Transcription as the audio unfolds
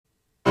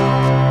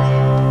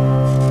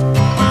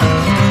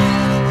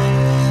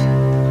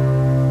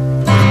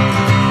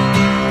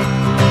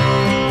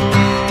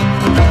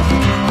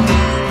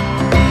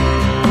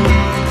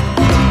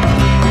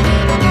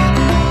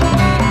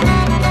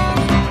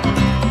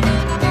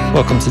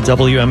Welcome to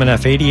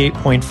WMNF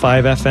 88.5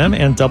 FM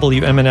and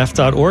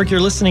WMNF.org. You're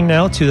listening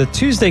now to the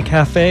Tuesday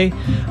Cafe.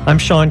 I'm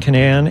Sean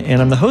Canan,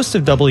 and I'm the host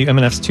of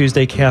WMNF's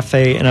Tuesday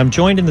Cafe, and I'm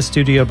joined in the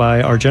studio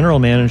by our general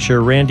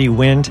manager, Randy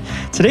Wind.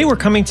 Today we're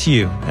coming to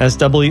you, as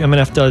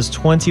WMNF does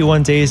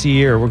 21 days a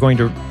year. We're going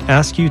to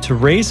ask you to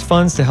raise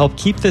funds to help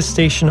keep this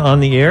station on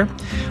the air.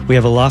 We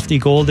have a lofty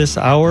goal this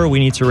hour. We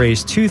need to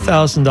raise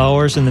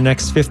 $2,000 in the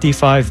next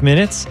 55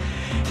 minutes.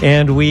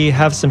 And we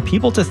have some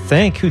people to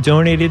thank who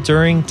donated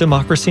during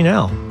Democracy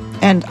Now!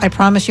 And I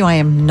promise you, I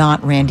am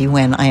not Randy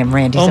Wynn. I am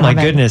Randy Zimmerman. Oh,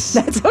 my goodness.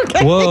 That's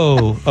okay.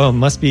 Whoa. Oh,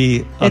 must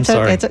be. I'm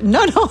sorry.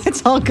 No,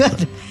 it's all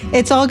good.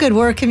 It's all good.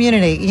 We're a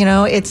community. You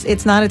know,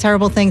 it's not a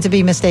terrible thing to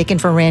be mistaken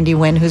for Randy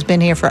Wynn, who's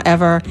been here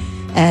forever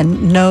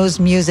and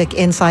knows music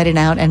inside and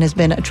out and has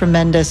been a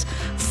tremendous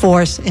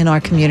force in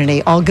our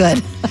community. All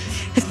good.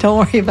 Don't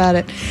worry about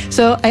it.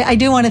 So I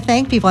do want to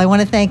thank people. I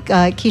want to thank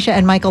Keisha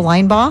and Michael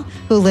Linebaugh,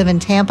 who live in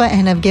Tampa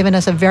and have given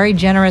us a very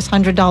generous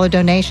 $100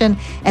 donation.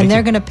 And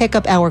they're going to pick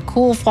up our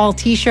cool fall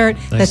T-shirt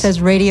that says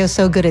Radio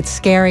So Good It's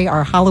Scary,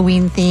 our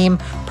Halloween theme,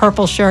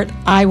 purple shirt.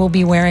 I will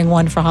be wearing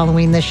one for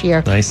Halloween this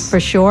year for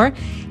sure.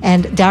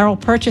 And Daryl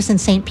Purchase in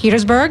St.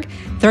 Petersburg,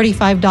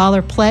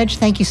 $35 pledge.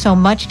 Thank you so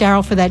much,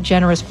 Daryl, for that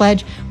generous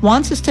pledge.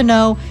 Wants us to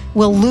know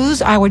we'll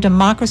lose our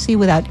democracy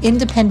without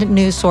independent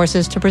news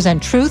sources to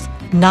present truth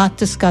not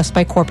discussed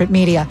by corporate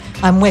media.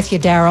 I'm with you,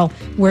 Daryl.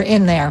 We're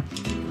in there.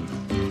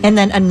 And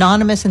then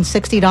Anonymous and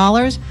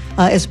 $60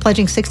 is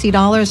pledging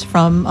 $60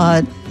 from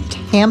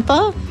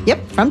Tampa.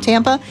 Yep, from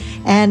Tampa.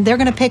 And they're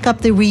going to pick up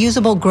the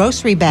reusable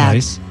grocery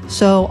bags. Nice.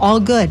 So all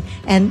good.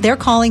 And they're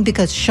calling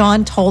because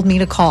Sean told me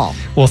to call.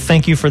 Well,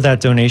 thank you for that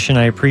donation.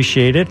 I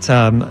appreciate it.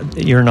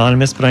 You're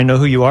anonymous, but I know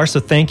who you are, so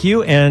thank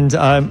you. And,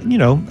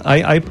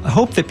 I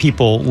hope that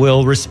people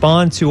will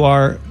respond to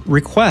our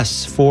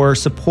requests for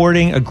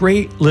supporting a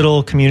great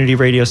little community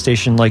radio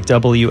station like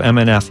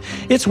WMNF.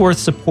 It's worth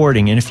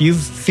supporting. And if you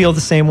feel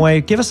the same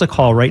way, give us a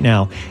call right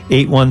now,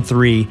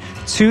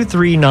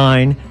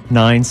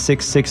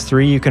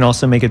 813-239-9663. You can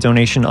also make a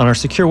donation on our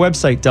secure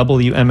website,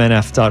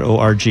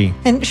 WMNF.org.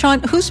 And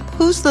Sean, who's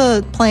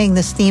playing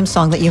this theme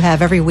song that you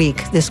have every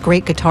week, this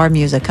great guitar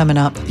music coming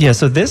up? Yeah,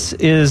 so this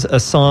is a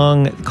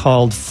song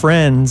called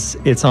Friends.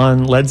 It's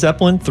on Led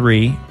Zeppelin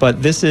 3,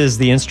 but this is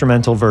the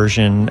instrumental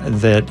version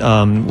that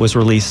was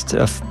released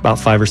about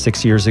 5 or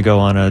 6 years ago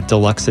on a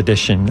deluxe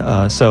edition.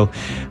 So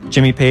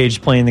Jimmy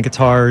Page playing the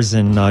guitars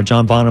and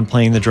John Bonham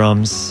playing the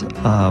drums.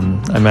 I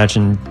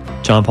imagine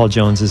John Paul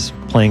Jones is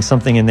playing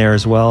something in there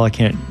as well. I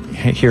can't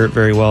hear it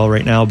very well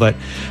right now, but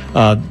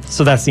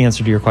so that's the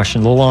answer to your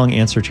question, the long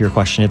answer to your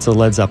question. It's a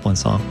Led Zeppelin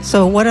song.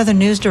 So what other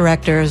news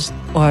directors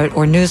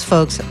or news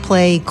folks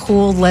play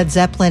cool Led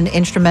Zeppelin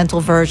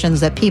instrumental versions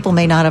that people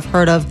may not have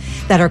heard of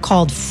that are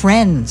called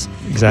Friends?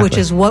 Exactly. Which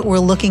is what we're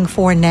looking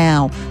for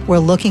now. We're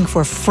looking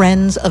for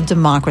friends of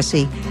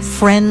democracy,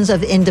 friends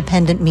of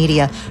independent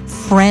media,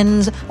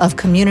 friends of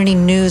community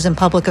news and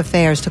public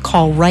affairs to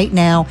call right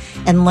now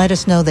and let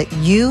us know that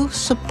you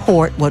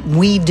support what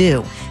we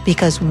do,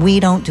 because we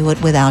don't do it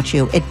without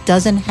you. It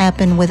doesn't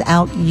happen without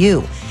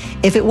you.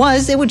 If it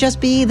was, it would just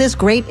be this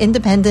great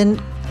independent,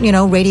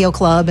 radio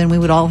club, and we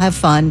would all have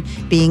fun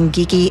being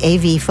geeky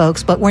AV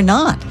folks, but we're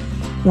not.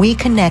 We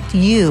connect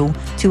you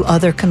to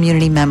other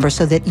community members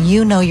so that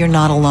you know you're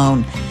not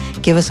alone.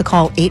 Give us a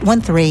call,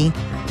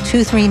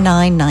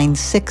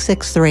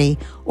 813-239-9663,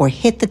 or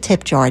hit the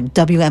tip jar at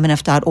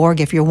WMNF.org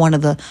if you're one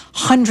of the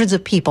hundreds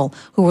of people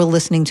who are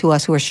listening to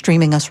us, who are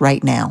streaming us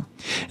right now.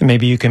 And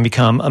maybe you can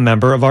become a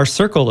member of our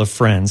circle of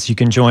friends. You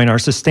can join our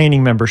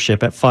sustaining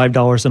membership at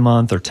 $5 a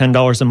month or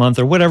 $10 a month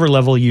or whatever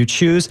level you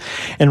choose.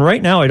 And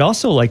right now, I'd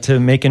also like to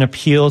make an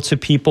appeal to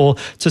people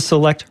to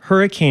select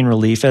hurricane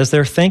relief as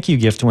their thank you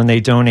gift when they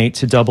donate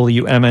to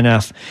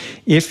WMNF.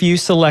 If you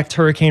select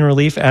hurricane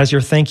relief as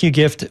your thank you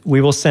gift,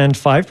 we will send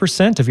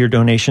 5% of your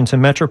donation to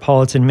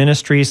Metropolitan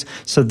Ministries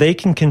so they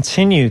can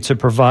continue to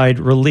provide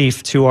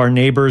relief to our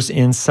neighbors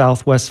in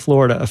Southwest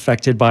Florida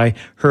affected by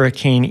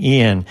Hurricane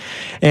Ian.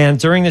 And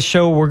during the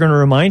show, we're going to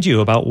remind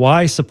you about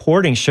why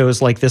supporting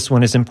shows like this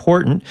one is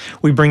important.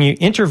 We bring you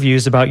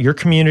interviews about your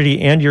community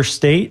and your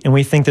state, and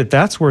we think that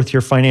that's worth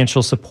your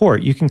financial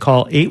support. You can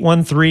call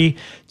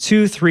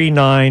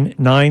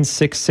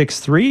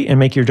 813-239-9663 and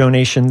make your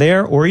donation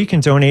there, or you can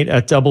donate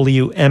at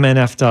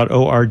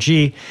WMNF.org.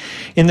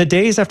 In the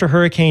days after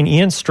Hurricane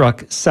Ian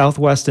struck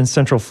Southwest and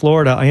Central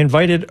Florida, I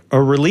invited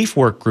a relief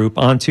work group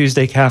on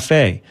Tuesday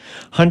Cafe.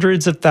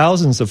 Hundreds of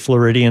thousands of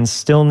Floridians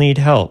still need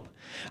help.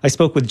 I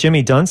spoke with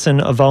Jimmy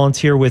Dunson, a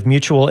volunteer with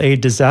Mutual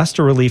Aid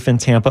Disaster Relief in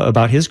Tampa,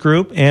 about his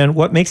group and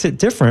what makes it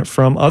different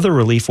from other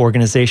relief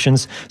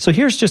organizations. So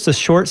here's just a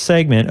short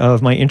segment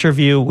of my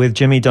interview with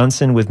Jimmy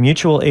Dunson with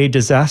Mutual Aid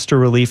Disaster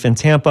Relief in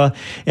Tampa.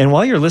 And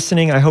while you're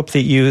listening, I hope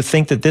that you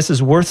think that this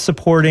is worth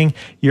supporting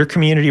your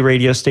community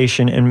radio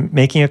station and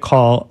making a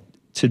call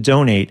to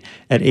donate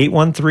at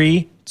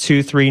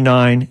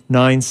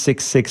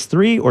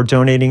 813-239-9663 or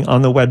donating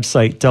on the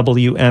website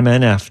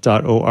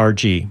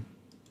WMNF.org.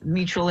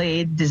 Mutual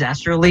Aid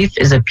Disaster Relief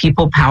is a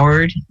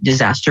people-powered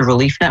disaster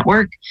relief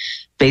network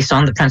based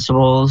on the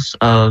principles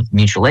of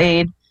mutual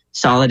aid,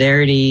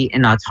 solidarity,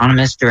 and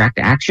autonomous direct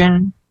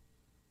action.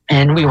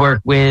 And we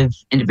work with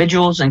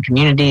individuals and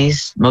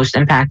communities most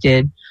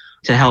impacted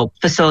to help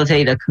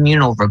facilitate a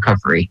communal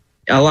recovery.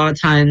 A lot of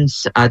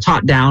times,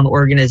 top-down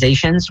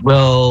organizations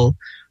will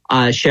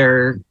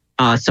share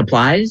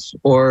supplies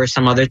or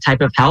some other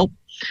type of help,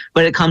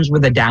 but it comes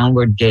with a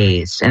downward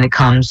gaze, and it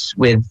comes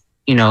with,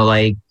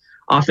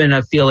 often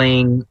a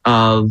feeling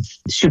of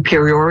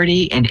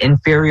superiority and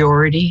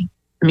inferiority.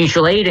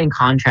 Mutual aid, in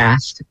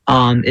contrast,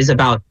 is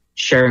about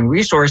sharing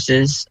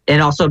resources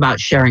and also about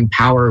sharing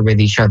power with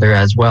each other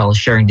as well,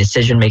 sharing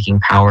decision-making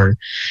power.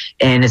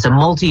 And it's a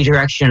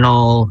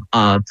multi-directional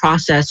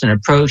process and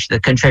approach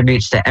that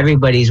contributes to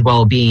everybody's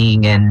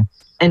well-being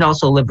and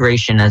also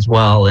liberation as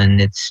well.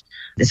 And it's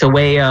a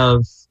way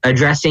of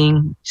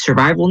addressing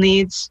survival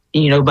needs,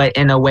 but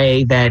in a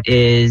way that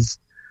is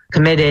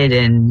committed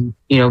and,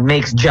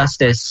 makes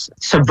justice,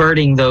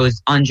 subverting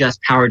those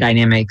unjust power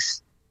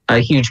dynamics, a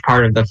huge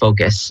part of the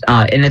focus.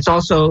 And it's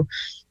also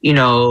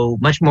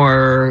much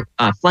more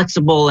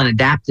flexible and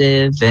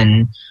adaptive,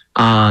 and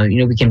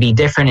we can be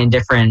different in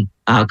different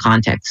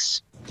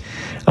contexts.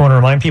 I want to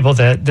remind people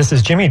that this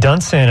is Jimmy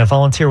Dunson, a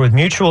volunteer with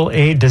Mutual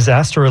Aid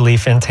Disaster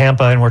Relief in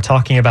Tampa, and we're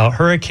talking about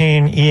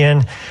Hurricane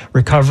Ian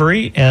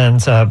recovery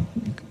and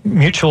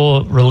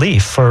mutual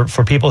relief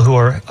for people who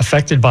are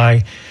affected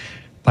by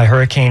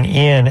Hurricane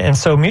Ian. And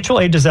so Mutual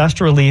Aid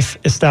Disaster Relief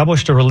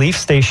established a relief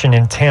station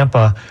in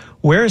Tampa.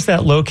 Where is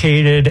that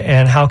located,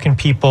 and how can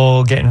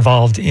people get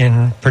involved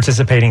in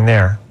participating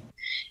there?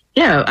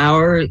 Yeah,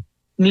 our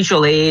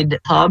mutual aid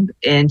hub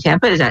in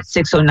Tampa is at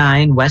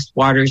 609 West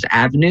Waters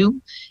Avenue.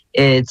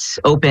 It's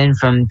open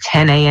from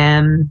 10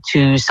 a.m.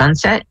 to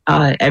sunset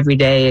every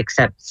day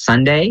except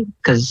Sunday,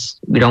 because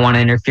we don't want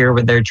to interfere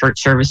with their church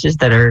services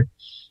that are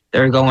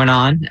going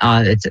on.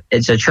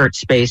 It's a church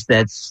space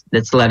that's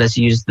let us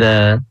use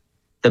the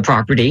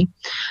property.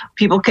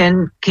 People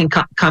can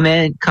come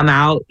in, come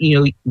out,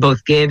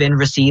 both give and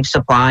receive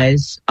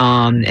supplies,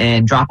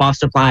 and drop off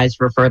supplies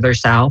for further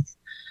south.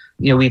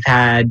 We've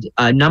had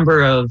a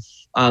number of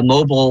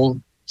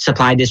mobile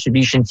supply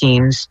distribution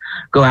teams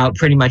go out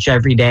pretty much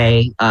every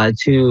day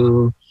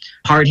to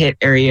hard hit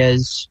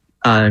areas,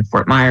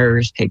 Fort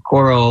Myers, Cape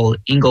Coral,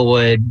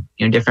 Inglewood,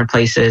 different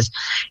places,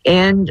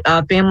 and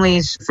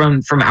families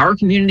from our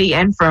community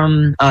and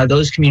from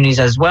those communities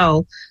as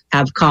well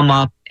have come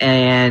up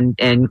and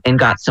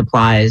got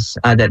supplies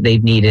that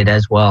they've needed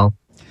as well.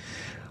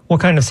 What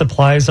kind of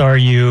supplies are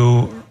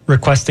you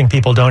requesting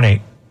people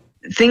donate?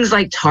 Things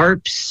like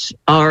tarps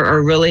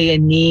are really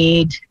in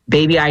need.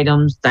 Baby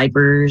items,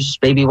 diapers,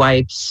 baby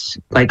wipes,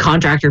 like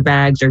contractor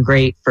bags are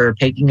great for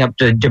picking up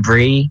the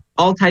debris.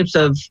 All types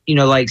of,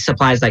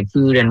 supplies like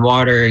food and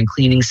water and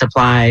cleaning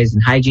supplies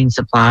and hygiene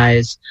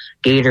supplies,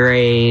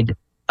 Gatorade,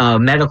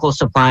 medical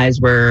supplies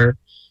where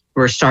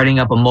we're starting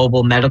up a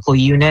mobile medical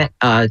unit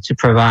to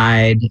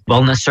provide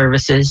wellness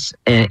services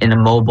in a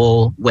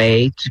mobile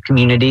way to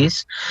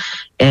communities.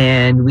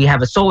 And we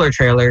have a solar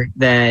trailer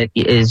that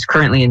is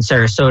currently in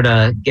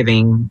Sarasota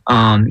giving,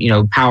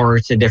 power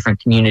to different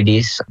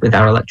communities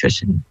without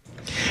electricity.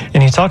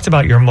 And you talked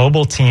about your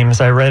mobile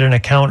teams. I read an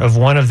account of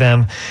one of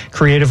them.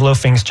 Creative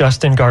Loafing's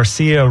Justin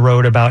Garcia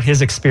wrote about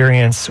his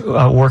experience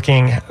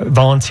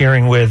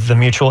volunteering with the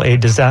Mutual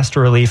Aid Disaster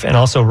Relief, and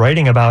also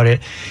writing about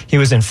it. He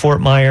was in Fort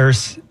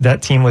Myers.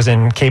 That team was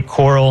in Cape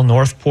Coral,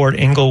 Northport,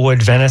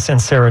 Inglewood, Venice, and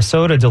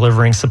Sarasota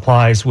delivering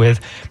supplies with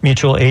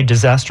Mutual Aid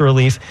Disaster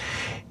Relief.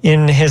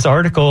 In his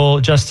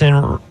article,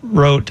 Justin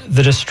wrote,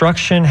 "The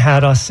destruction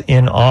had us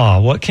in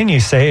awe." What can you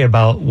say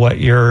about what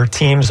your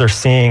teams are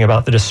seeing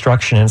about the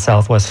destruction in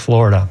Southwest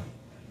Florida?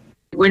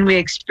 When we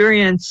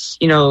experience,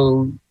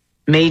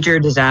 major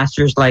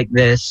disasters like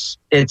this,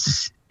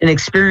 it's an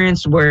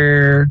experience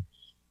where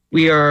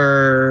we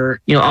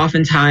are,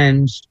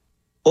 oftentimes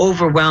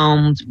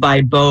overwhelmed by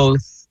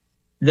both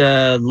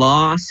the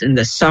loss and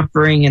the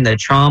suffering and the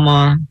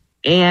trauma,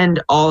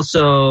 and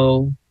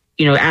also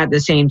at the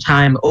same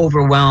time,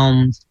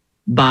 overwhelmed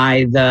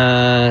by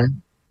the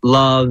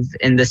love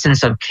and the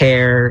sense of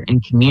care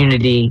and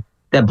community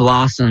that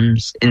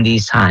blossoms in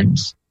these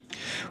times.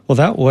 Well,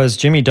 that was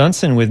Jimmy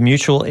Dunson with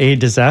Mutual Aid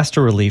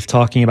Disaster Relief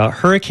talking about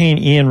Hurricane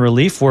Ian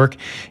relief work.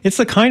 It's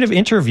the kind of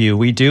interview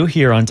we do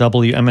here on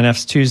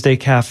WMNF's Tuesday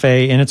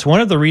Cafe, and it's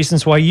one of the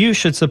reasons why you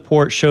should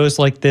support shows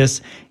like this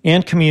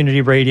and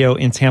community radio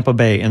in Tampa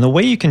Bay. And the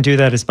way you can do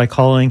that is by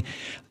calling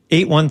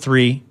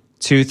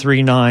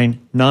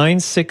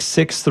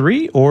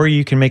 813-239-9663, or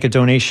you can make a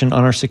donation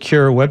on our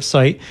secure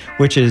website,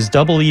 which is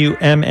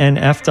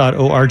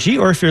WMNF.org,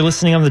 or if you're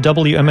listening on the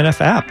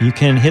WMNF app, you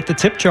can hit the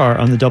tip jar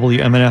on the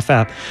WMNF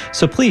app.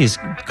 So please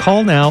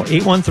call now,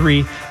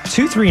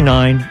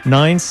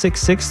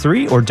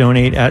 813-239-9663, or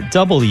donate at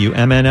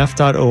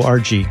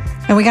WMNF.org.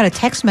 And we got a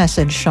text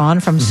message,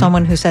 Sean, from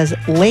someone who says,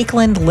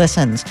 Lakeland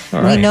listens.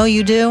 All right. We know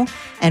you do,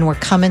 and we're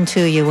coming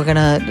to you. We're going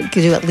to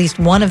do at least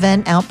one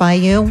event out by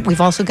you. We've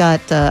also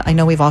got, I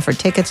know we've offered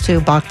tickets to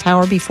Bach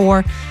Tower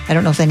before. I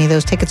don't know if any of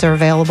those tickets are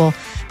available,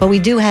 but we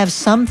do have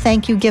some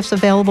thank you gifts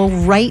available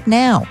right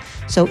now.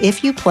 So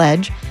if you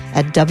pledge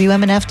at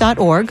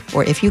WMNF.org,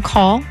 or if you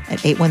call at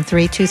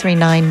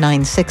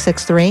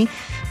 813-239-9663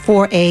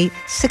 for a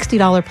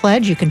 $60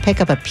 pledge, you can pick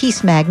up a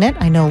peace magnet.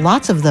 I know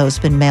lots of those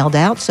have been mailed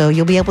out, so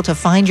you'll be able to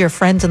find your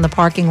friends in the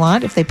parking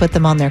lot if they put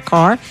them on their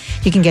car.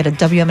 You can get a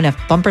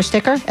WMNF bumper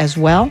sticker as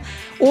well,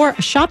 or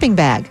a shopping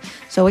bag.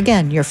 So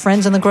again, your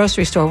friends in the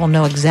grocery store will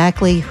know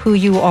exactly who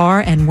you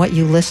are and what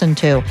you listen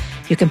to.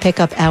 You can pick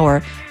up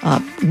our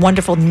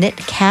wonderful knit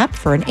cap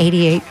for an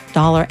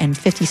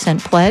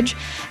 $88.50 pledge,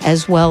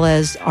 as well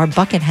as our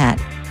bucket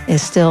hat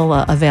is still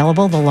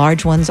available. The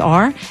large ones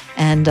are,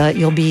 and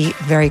you'll be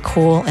very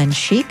cool and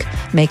chic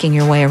making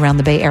your way around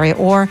the Bay Area,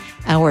 or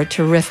our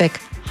terrific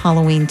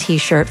Halloween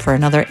t-shirt for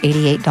another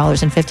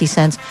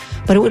 $88.50.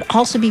 But it would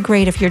also be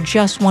great if you're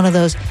just one of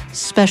those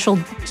special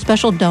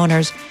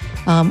donors.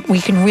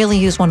 We can really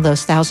use one of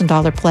those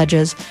 $1,000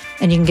 pledges,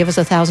 and you can give us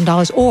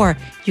 $1,000, or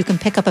you can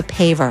pick up a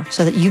paver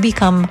so that you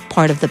become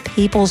part of the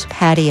People's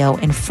Patio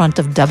in front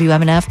of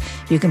WMNF.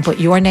 You can put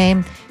your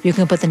name, you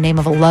can put the name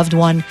of a loved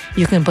one,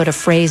 you can put a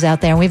phrase out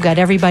there, and we've got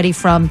everybody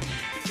from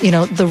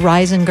the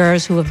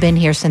Reisingers who have been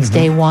here since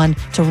day one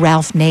to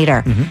Ralph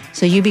Nader.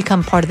 So you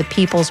become part of the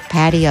People's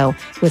Patio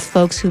with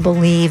folks who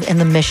believe in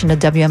the mission of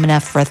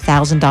WMNF for a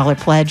 $1,000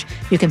 pledge.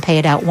 You can pay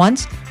it out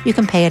once. You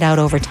can pay it out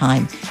over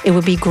time. It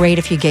would be great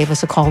if you gave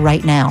us a call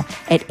right now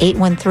at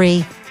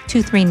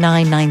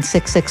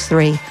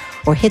 813-239-9663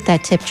 or hit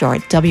that tip jar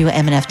at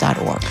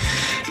WMNF.org.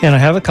 And I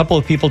have a couple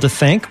of people to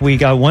thank. We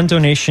got one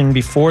donation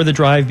before the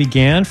drive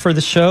began for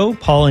the show.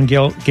 Paul and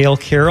Gail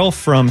Carroll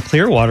from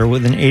Clearwater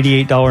with an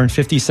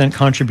 $88.50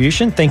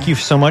 contribution. Thank you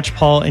so much,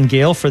 Paul and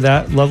Gail, for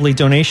that lovely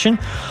donation.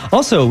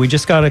 Also, we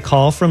just got a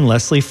call from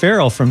Leslie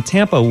Farrell from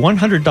Tampa,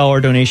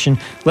 $100 donation.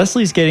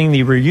 Leslie's getting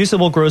the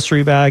reusable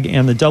grocery bag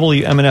and the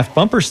WMNF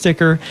bumper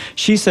sticker.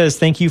 She says,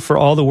 thank you for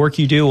all the work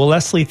you do. Well,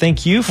 Leslie,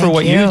 thank you for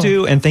what you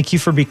do, and thank you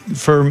for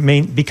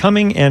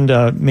becoming and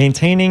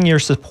maintaining your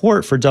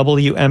support for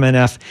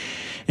WMNF.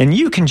 And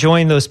you can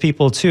join those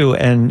people too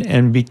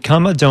and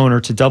become a donor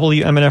to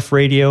WMNF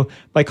Radio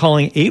by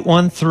calling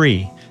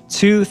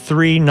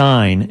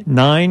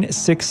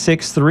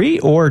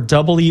 813-239-9663, or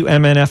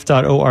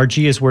WMNF.org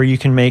is where you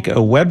can make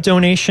a web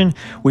donation.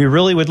 We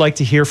really would like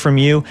to hear from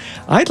you.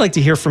 I'd like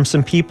to hear from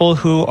some people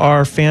who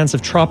are fans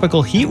of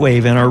Tropical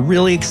Heatwave and are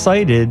really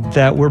excited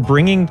that we're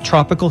bringing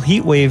Tropical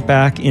Heatwave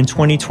back in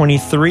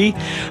 2023.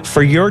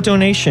 For your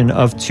donation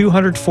of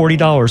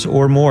 $240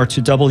 or more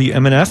to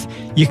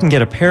WMNF, you can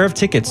get a pair of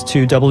tickets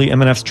to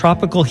WMNF's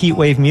Tropical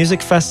Heatwave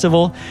Music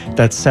Festival.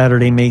 That's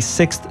Saturday, May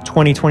 6th,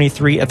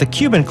 2023 at the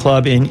Cuban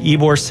Club in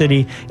Ybor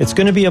City. It's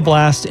going to be a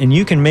blast, and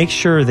you can make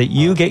sure that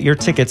you get your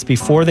tickets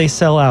before they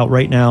sell out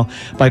right now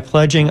by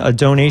pledging a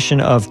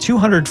donation of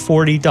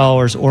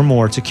 $240 or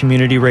more to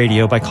Community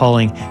Radio by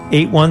calling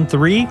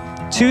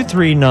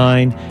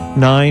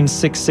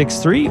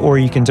 813-239-9663, or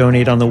you can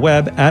donate on the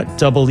web at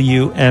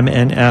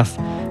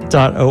WMNF.org.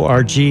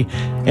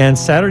 And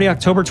Saturday,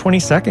 October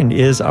 22nd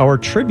is our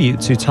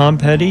tribute to Tom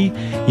Petty.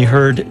 You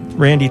heard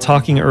Randy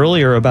talking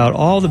earlier about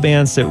all the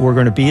bands that were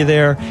going to be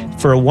there.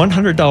 For a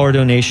 $100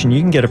 donation, you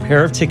can get a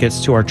pair of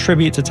tickets to our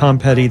tribute to Tom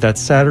Petty.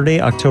 That's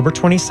Saturday, October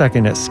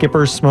 22nd at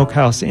Skipper's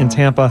Smokehouse in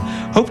Tampa.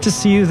 Hope to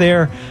see you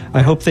there.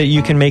 I hope that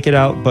you can make it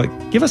out, but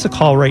give us a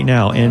call right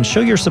now and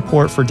show your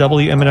support for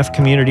WMNF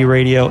Community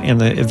Radio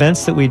and the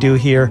events that we do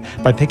here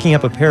by picking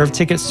up a pair of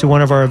tickets to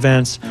one of our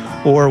events,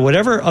 or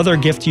whatever other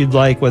gift you'd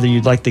like, whether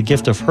you'd like the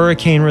gift of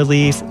hurricane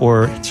relief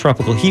or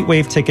tropical heat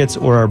wave tickets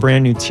or our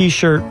brand new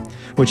t-shirt,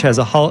 which has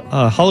a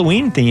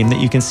Halloween theme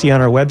that you can see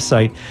on our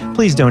website.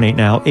 Please donate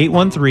now,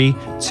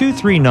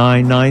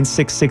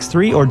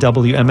 813-239-9663 or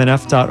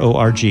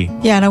WMNF.org.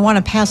 Yeah, and I want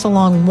to pass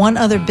along one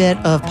other bit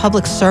of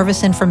public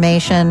service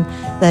information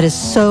that is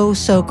so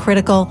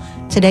critical.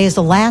 Today is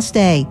the last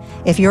day.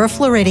 If you're a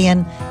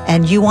Floridian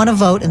and you want to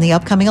vote in the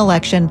upcoming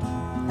election,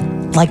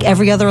 like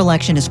every other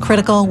election is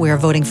critical. We are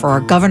voting for our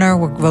governor.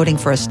 We're voting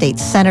for a state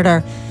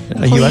senator.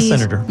 A U.S.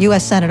 senator.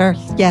 U.S. senator,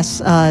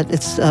 yes.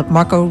 It's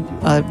Marco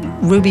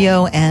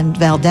Rubio and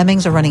Val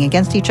Demings are running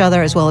against each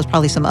other, as well as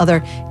probably some other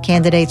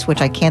candidates,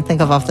 which I can't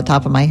think of off the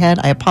top of my head.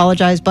 I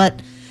apologize,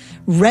 but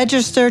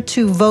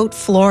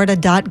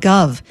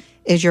registertovoteflorida.gov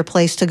is your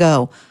place to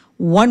go.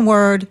 One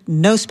word,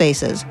 no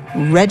spaces.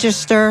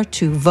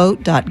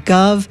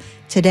 Registertovote.gov.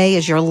 Today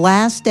is your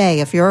last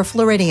day, if you're a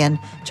Floridian,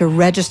 to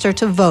register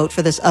to vote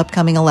for this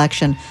upcoming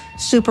election.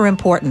 Super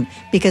important,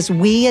 because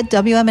we at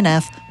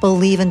WMNF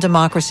believe in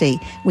democracy.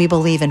 We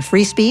believe in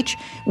free speech.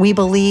 We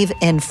believe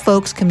in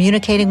folks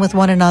communicating with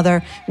one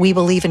another. We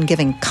believe in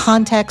giving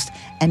context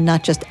and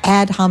not just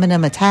ad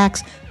hominem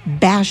attacks,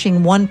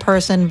 bashing one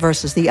person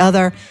versus the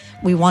other.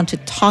 We want to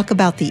talk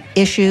about the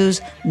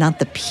issues, not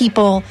the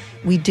people.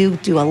 We do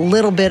a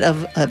little bit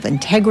of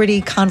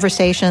integrity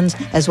conversations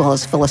as well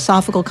as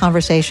philosophical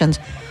conversations.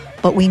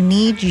 But we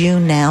need you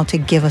now to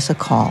give us a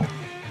call,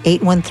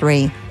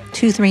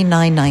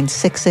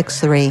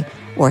 813-239-9663,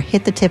 or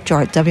hit the tip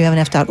jar at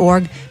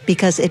WMNF.org,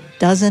 because it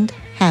doesn't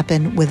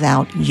happen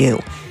without you.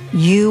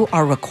 You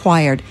are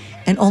required,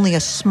 and only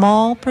a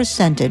small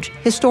percentage,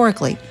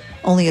 historically,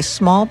 only a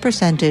small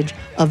percentage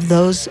of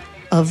those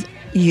of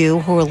you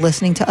who are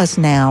listening to us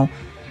now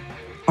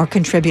are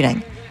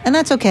contributing. And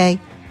that's okay,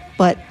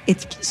 but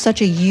it's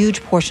such a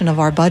huge portion of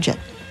our budget.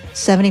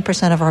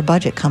 70% of our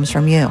budget comes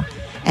from you.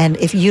 And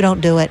if you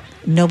don't do it,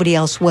 nobody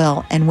else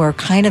will. And we're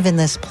kind of in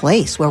this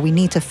place where we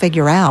need to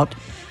figure out,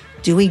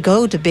 do we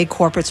go to big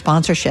corporate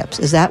sponsorships?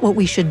 Is that what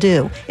we should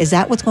do? Is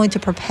that what's going to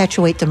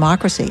perpetuate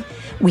democracy?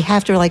 We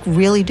have to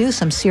really do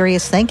some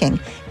serious thinking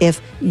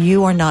if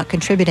you are not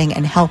contributing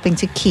and helping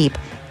to keep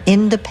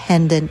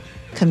independent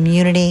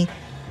community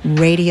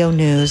radio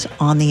news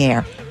on the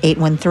air.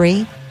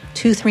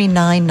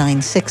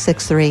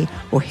 813-239-9663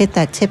 or hit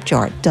that tip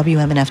jar at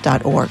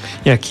WMNF.org.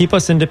 Yeah, keep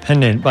us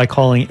independent by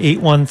calling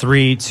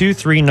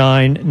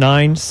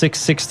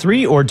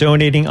 813-239-9663 or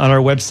donating on our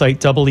website,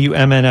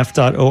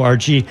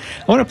 WMNF.org. I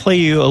want to play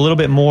you a little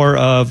bit more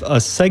of a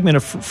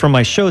segment from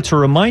my show to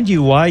remind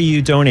you why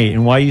you donate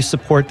and why you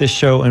support this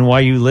show and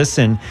why you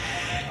listen.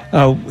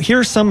 Here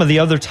are some of the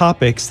other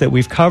topics that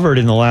we've covered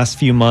in the last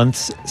few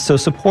months. So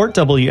support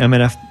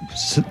WMNF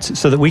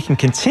so that we can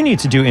continue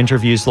to do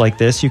interviews like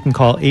this. You can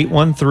call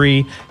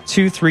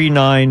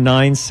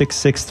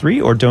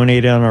 813-239-9663 or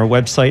donate on our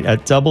website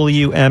at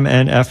WMNF.org.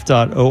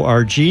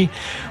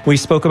 We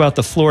spoke about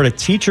the Florida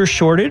teacher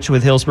shortage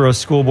with Hillsborough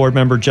School Board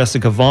member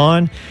Jessica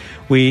Vaughn.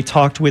 We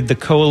talked with the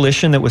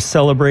coalition that was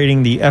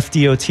celebrating the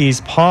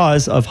FDOT's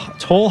pause of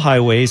toll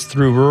highways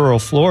through rural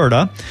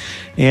Florida.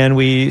 And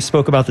we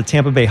spoke about the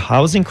Tampa Bay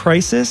housing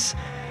crisis.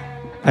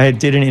 I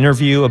did an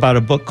interview about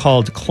a book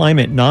called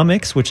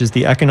Climatenomics, which is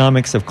the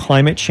economics of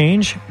climate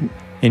change.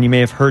 And you may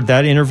have heard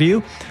that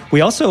interview.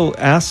 We also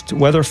asked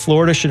whether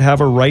Florida should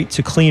have a right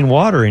to clean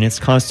water in its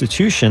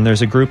constitution.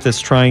 There's a group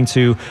that's trying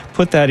to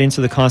put that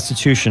into the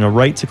Constitution, a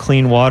right to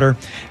clean water.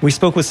 We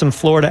spoke with some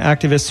Florida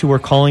activists who were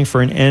calling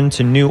for an end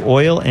to new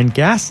oil and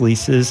gas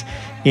leases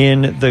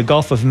in the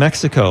Gulf of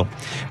Mexico.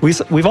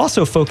 We've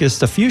also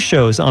focused a few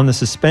shows on the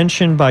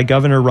suspension by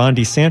Governor Ron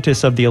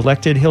DeSantis of the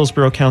elected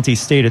Hillsborough County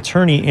State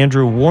Attorney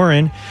Andrew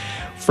Warren.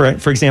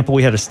 For example,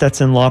 we had a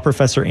Stetson law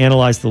professor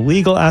analyze the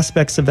legal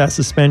aspects of that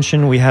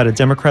suspension. We had a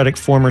Democratic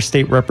former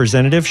state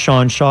representative,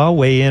 Sean Shaw,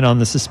 weigh in on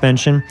the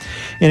suspension.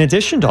 In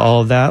addition to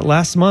all of that,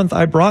 last month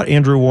I brought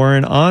Andrew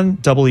Warren on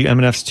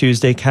WMNF's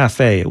Tuesday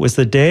Cafe. It was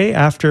the day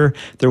after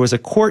there was a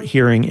court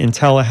hearing in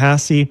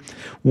Tallahassee.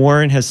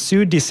 Warren has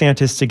sued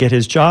DeSantis to get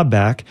his job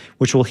back,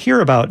 which we'll hear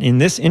about in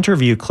this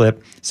interview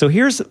clip. So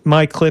here's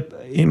my clip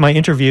in my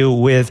interview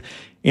with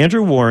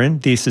Andrew Warren,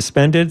 the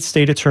suspended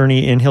state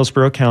attorney in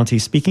Hillsborough County,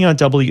 speaking on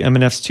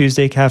WMNF's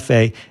Tuesday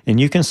Cafe. And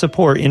you can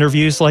support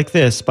interviews like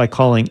this by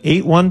calling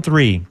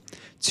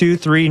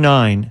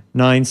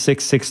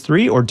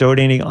 813-239-9663 or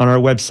donating on our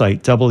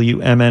website,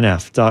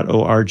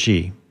 WMNF.org.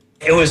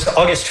 It was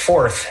August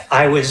 4th.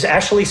 I was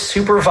actually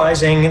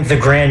supervising the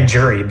grand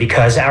jury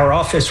because our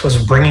office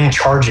was bringing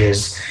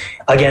charges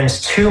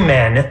against two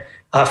men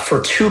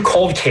for two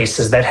cold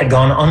cases that had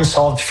gone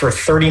unsolved for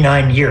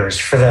 39 years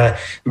for the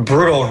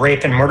brutal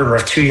rape and murder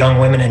of two young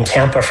women in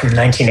Tampa from the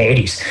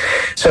 1980s.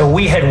 So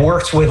we had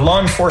worked with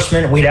law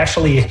enforcement. We'd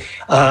actually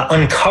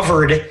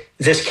uncovered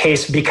this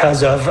case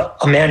because of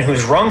a man who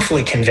was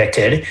wrongfully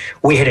convicted.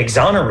 We had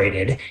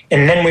exonerated,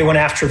 and then we went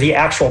after the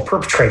actual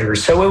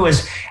perpetrators. So it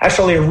was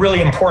actually a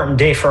really important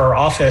day for our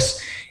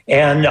office.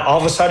 And all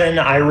of a sudden,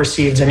 I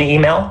received an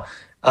email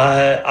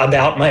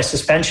about my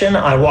suspension.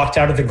 I walked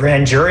out of the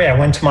grand jury. I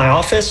went to my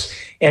office,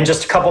 and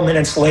just a couple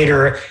minutes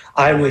later,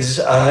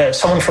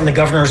 someone from the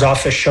governor's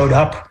office showed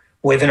up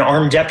with an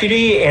armed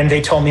deputy, and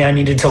they told me I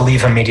needed to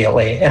leave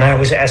immediately, and I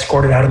was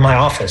escorted out of my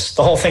office.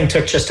 The whole thing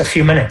took just a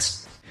few minutes.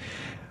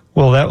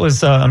 Well, that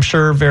was, I'm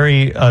sure,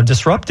 very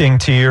disrupting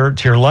to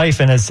your life,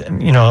 and as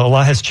you know, a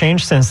lot has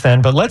changed since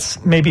then. But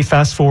let's maybe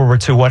fast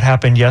forward to what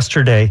happened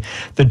yesterday.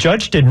 The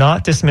judge did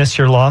not dismiss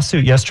your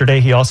lawsuit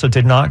yesterday. He also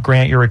did not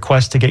grant your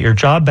request to get your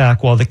job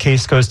back while the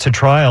case goes to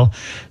trial.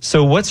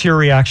 So, what's your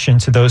reaction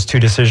to those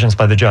two decisions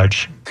by the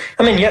judge?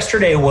 I mean,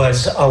 yesterday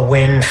was a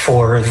win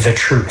for the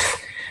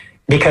truth,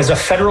 because a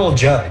federal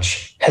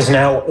judge has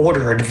now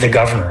ordered the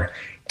governor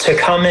to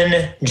come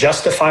and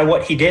justify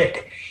what he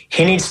did.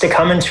 He needs to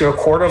come into a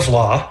court of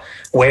law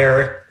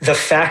where the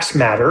facts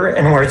matter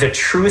and where the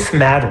truth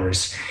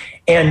matters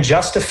and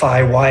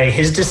justify why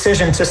his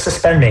decision to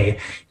suspend me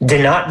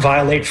did not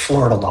violate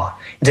Florida law,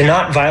 did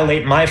not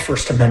violate my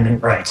First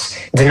Amendment rights,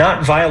 did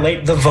not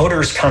violate the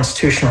voters'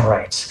 constitutional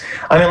rights.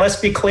 I mean,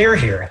 let's be clear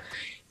here.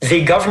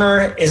 The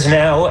governor is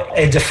now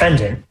a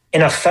defendant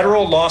in a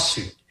federal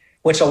lawsuit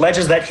which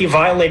alleges that he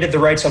violated the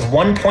rights of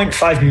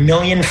 1.5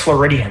 million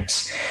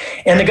Floridians.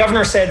 And the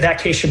governor said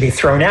that case should be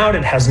thrown out.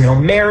 It has no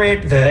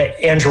merit.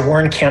 Andrew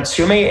Warren can't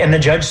sue me. And the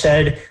judge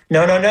said,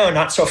 no,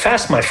 not so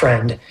fast, my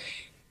friend.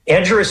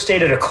 Andrew has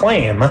stated a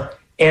claim,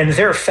 and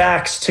there are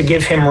facts to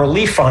give him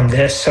relief on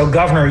this. So,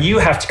 Governor, you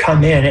have to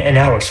come in and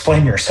now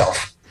explain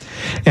yourself.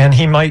 And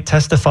he might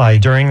testify.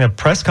 During the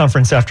press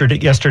conference after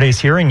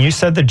yesterday's hearing, you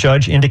said the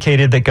judge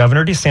indicated that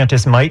Governor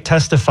DeSantis might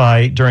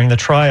testify during the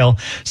trial.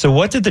 So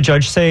what did the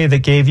judge say that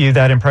gave you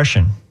that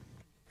impression?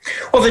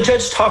 Well, the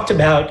judge talked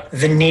about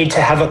the need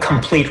to have a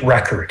complete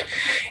record.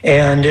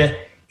 And,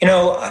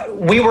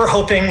 we were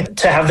hoping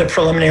to have the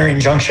preliminary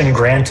injunction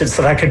granted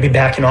so that I could be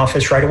back in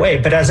office right away.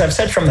 But as I've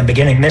said from the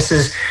beginning, this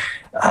is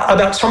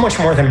about so much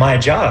more than my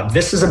job.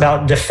 This is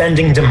about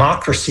defending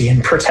democracy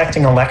and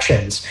protecting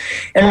elections.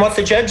 And what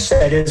the judge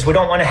said is we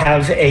don't want to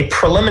have a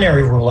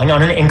preliminary ruling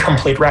on an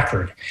incomplete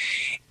record.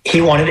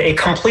 He wanted a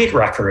complete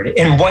record.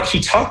 And what he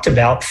talked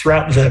about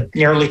throughout the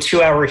nearly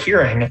 2-hour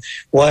hearing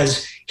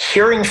was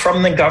hearing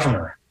from the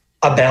governor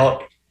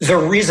about the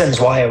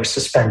reasons why I was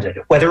suspended,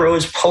 whether it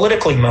was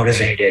politically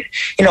motivated,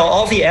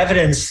 all the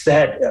evidence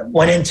that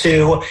went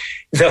into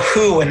the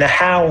who and the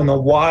how and the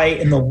why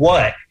and the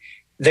what.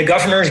 The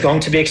governor is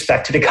going to be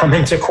expected to come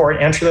into court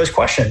and answer those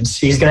questions.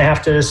 He's going to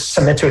have to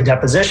submit to a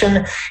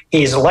deposition.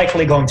 He's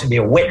likely going to be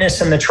a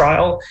witness in the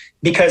trial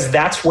because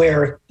that's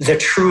where the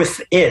truth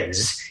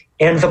is.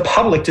 And the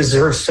public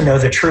deserves to know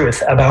the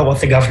truth about what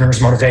the governor's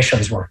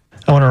motivations were.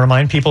 I want to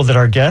remind people that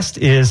our guest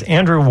is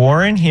Andrew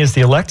Warren. He is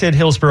the elected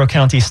Hillsborough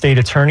County State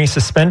Attorney,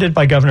 suspended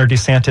by Governor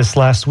DeSantis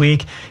last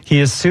week. He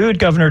has sued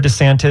Governor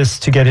DeSantis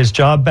to get his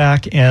job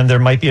back, and there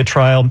might be a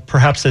trial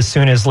perhaps as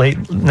soon as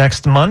late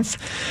next month.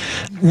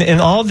 And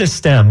all of this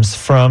stems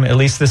from, at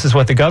least this is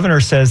what the governor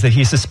says, that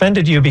he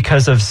suspended you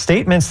because of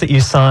statements that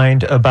you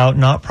signed about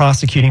not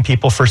prosecuting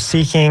people for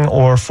seeking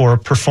or for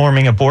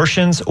performing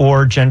abortions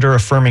or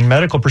gender-affirming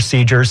medical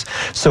procedures.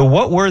 So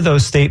what were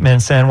those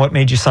statements and what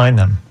made you sign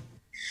them?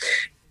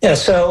 Yeah,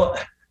 so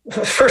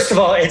first of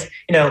all,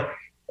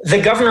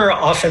 the governor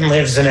often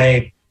lives in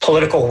a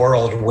political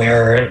world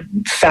where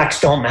facts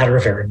don't matter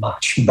very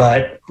much.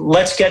 But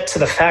let's get to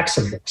the facts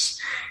of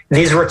this.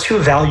 These were 2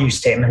 value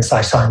statements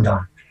I signed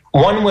on.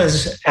 One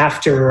was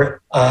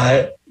after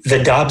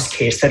the Dobbs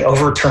case that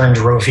overturned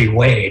Roe v.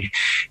 Wade,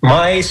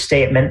 my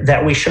statement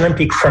that we shouldn't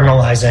be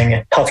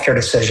criminalizing healthcare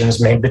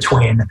decisions made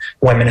between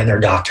women and their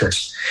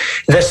doctors.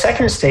 The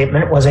second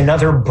statement was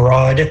another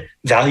broad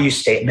value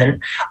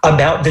statement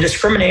about the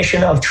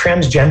discrimination of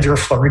transgender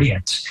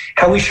Floridians,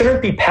 how we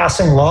shouldn't be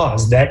passing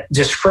laws that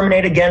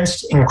discriminate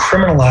against and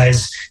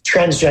criminalize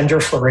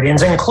transgender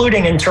Floridians,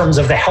 including in terms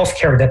of the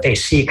healthcare that they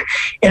seek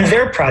in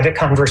their private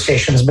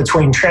conversations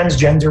between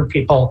transgender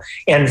people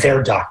and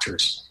their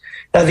doctors.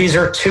 Now, these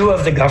are 2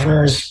 of the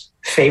governor's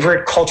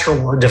favorite culture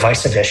war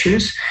divisive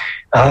issues.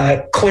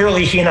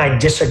 Clearly, he and I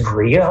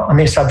disagree on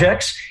these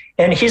subjects,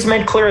 and he's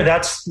made clear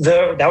that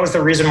was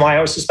the reason why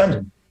I was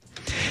suspended.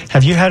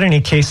 Have you had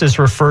any cases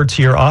referred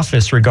to your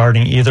office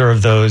regarding either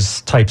of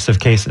those types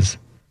of cases?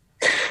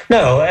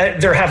 No,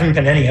 there haven't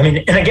been any.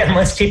 And again,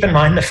 let's keep in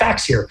mind the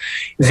facts here.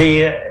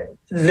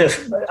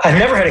 I've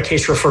never had a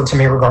case referred to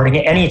me regarding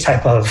any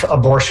type of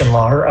abortion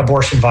law or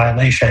abortion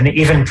violation,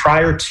 even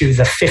prior to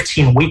the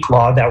 15-week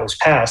law that was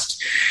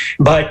passed.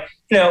 But,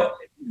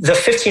 the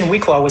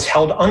 15-week law was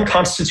held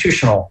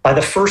unconstitutional by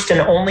the first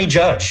and only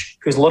judge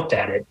who's looked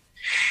at it.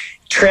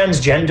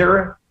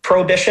 Transgender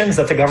prohibitions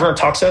that the governor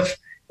talks of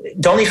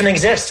don't even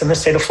exist in the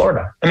state of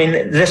Florida.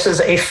 This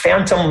is a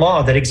phantom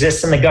law that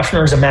exists in the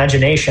governor's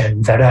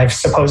imagination that I've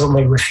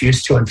supposedly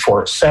refused to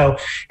enforce. So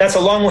that's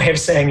a long way of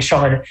saying,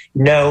 Sean,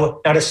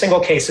 no, not a single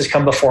case has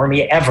come before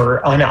me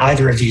ever on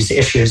either of these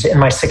issues in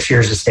my 6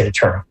 years as state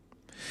attorney.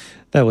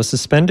 That was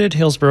suspended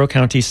Hillsborough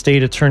County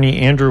State Attorney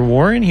Andrew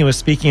Warren. He was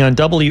speaking on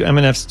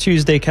WMNF's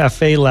Tuesday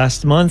Cafe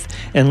last month,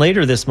 and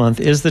later this month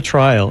is the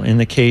trial in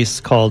the case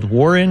called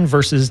Warren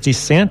versus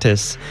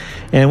DeSantis.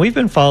 And we've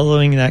been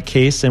following that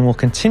case, and we'll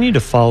continue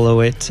to follow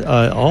it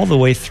all the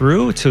way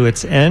through to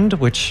its end,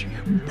 which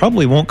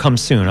probably won't come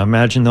soon. I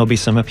imagine there'll be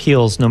some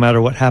appeals no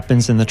matter what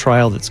happens in the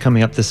trial that's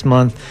coming up this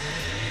month.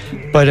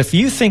 But if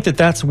you think that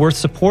that's worth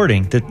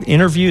supporting, that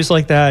interviews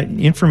like that,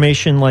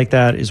 information like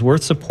that is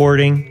worth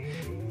supporting,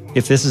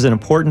 if this is an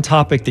important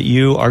topic that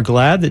you are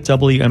glad that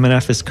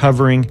WMNF is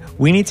covering,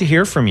 we need to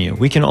hear from you.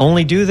 We can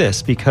only do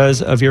this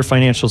because of your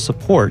financial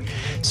support.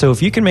 So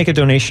if you can make a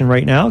donation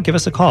right now, give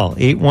us a call,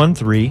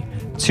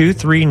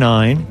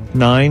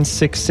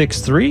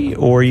 813-239-9663,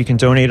 or you can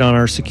donate on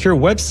our secure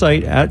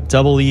website at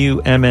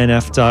WMNF.org.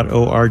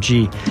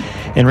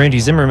 And Randy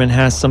Zimmerman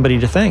has somebody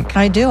to thank.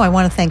 I do. I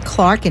want to thank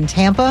Clark in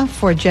Tampa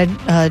for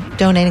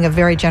donating a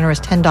very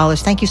generous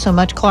 $10. Thank you so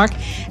much, Clark.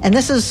 And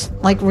this is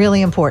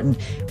really important.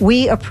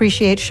 We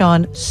appreciate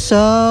Sean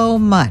so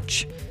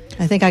much.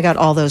 I think I got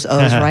all those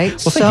O's right. Well,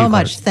 so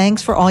much.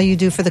 Thanks for all you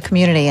do for the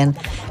community. And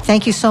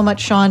thank you so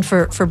much, Sean,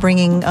 for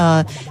bringing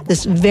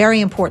this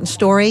very important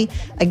story.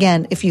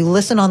 Again, if you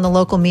listen on the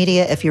local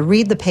media, if you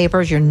read the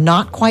papers, you're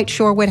not quite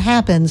sure what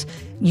happens,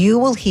 you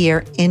will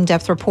hear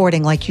in-depth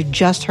reporting like you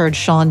just heard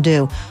Sean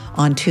do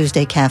on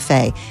Tuesday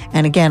Cafe.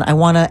 And again, I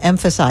want to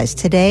emphasize,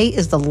 today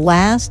is the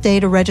last day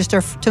to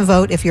register to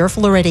vote. If you're a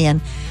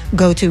Floridian,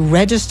 go to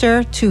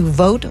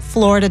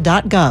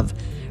register-to-vote-florida.gov.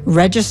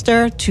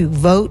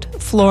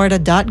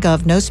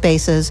 Register-to-vote-florida.gov, no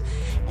spaces,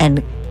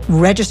 and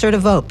register to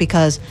vote,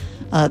 because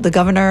the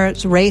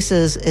governor's race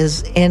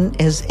is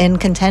in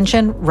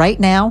contention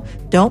right now.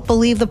 Don't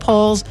believe the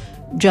polls.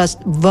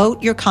 Just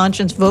vote your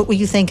conscience, vote what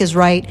you think is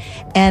right.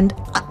 And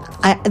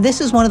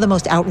this is one of the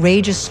most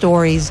outrageous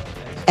stories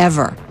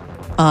ever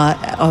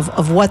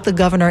of what the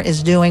governor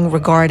is doing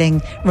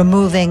regarding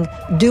removing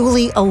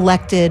duly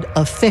elected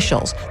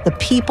officials. The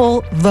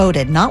people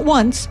voted, not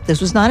once,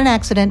 this was not an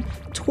accident,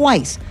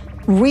 twice,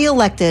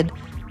 re-elected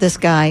this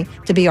guy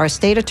to be our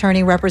state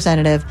attorney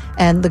representative,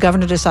 and the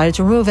governor decided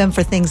to remove him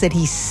for things that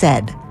he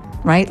said,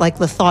 right? Like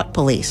the thought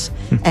police.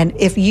 And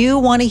if you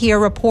want to hear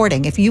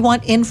reporting, if you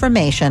want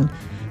information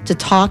to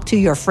talk to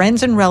your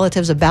friends and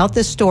relatives about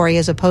this story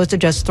as opposed to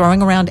just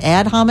throwing around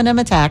ad hominem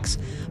attacks,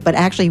 but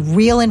actually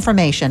real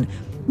information,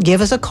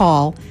 give us a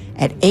call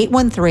at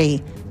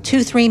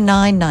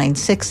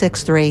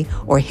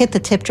 813-239-9663 or hit the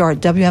tip jar at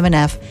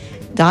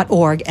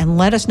WMNF.org and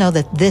let us know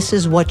that this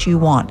is what you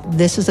want.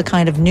 This is the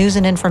kind of news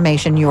and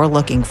information you're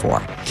looking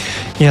for.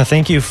 Yeah,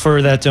 thank you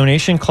for that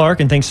donation,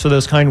 Clark, and thanks for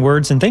those kind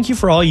words, and thank you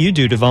for all you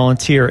do to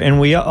volunteer. And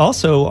we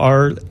also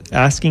are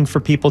asking for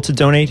people to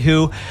donate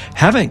who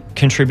haven't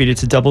contributed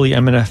to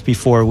WMNF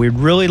before. We'd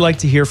really like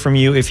to hear from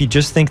you if you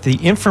just think the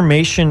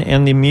information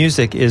and the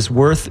music is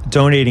worth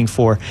donating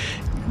for.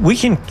 We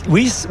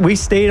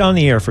stayed on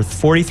the air for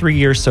 43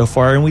 years so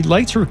far, and we'd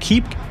like to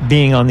keep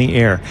being on the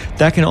air.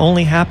 That can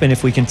only happen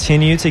if we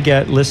continue to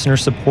get listener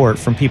support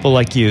from people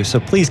like you. So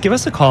please give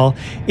us a call,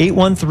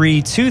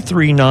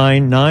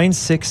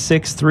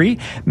 813-239-9663.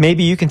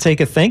 Maybe you can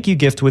take a thank you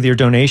gift with your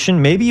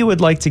donation. Maybe you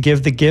would like to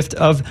give the gift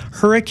of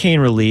hurricane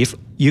relief.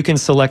 You can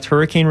select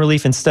hurricane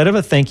relief instead of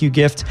a thank you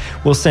gift.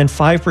 We'll send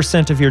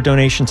 5% of your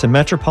donation to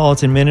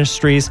Metropolitan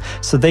Ministries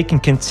so they can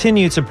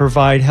continue to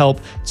provide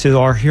help to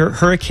our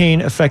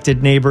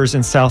hurricane-affected neighbors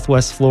in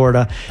Southwest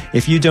Florida.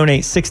 If you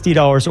donate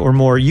 $60 or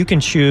more, you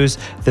can choose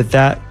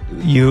that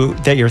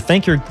your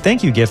thank you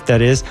gift,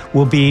 that is,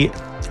 will be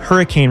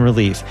hurricane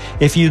relief.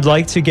 If you'd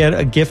like to get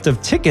a gift of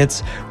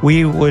tickets,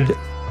 we would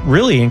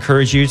really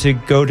encourage you to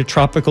go to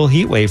Tropical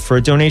Heatwave. For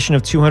a donation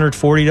of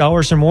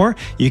 $240 or more,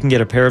 you can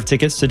get a pair of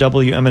tickets to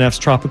WMNF's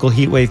Tropical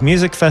Heatwave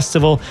Music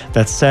Festival.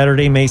 That's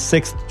Saturday, May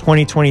 6th,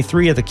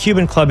 2023 at the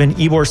Cuban Club in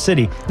Ybor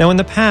City. Now, in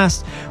the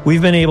past,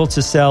 we've been able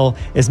to sell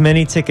as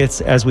many tickets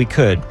as we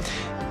could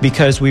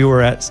because we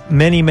were at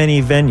many,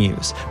 many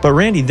venues. But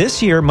Randy,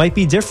 this year might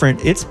be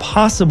different. It's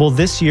possible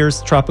this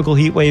year's Tropical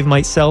Heatwave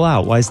might sell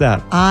out. Why is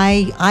that?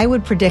 I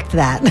would predict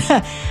that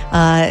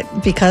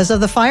because of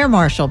the fire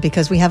marshal,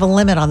 because we have a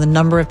limit on the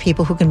number of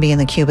people who can be in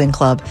the Cuban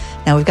Club.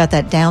 Now, we've got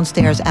that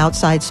downstairs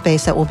outside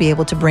space that we'll be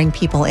able to bring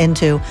people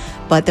into,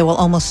 but there will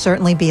almost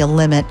certainly be a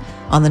limit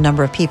on the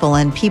number of people.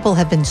 And people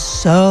have been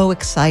so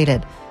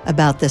excited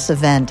about this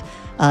event.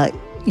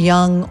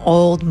 Young,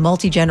 old,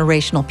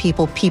 multi-generational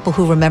people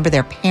who remember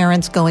their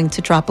parents going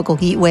to Tropical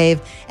Heatwave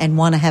and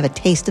want to have a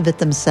taste of it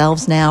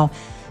themselves now.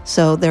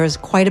 So there's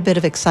quite a bit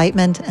of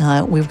excitement.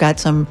 We've got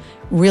some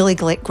really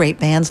great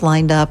bands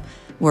lined up.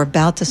 We're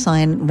about to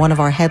sign one of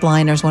our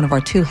headliners, one of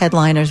our two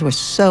headliners. We're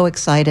so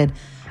excited.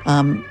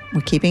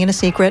 We're keeping it a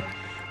secret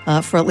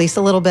for at least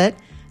a little bit,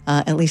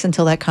 at least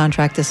until that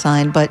contract is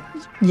signed. But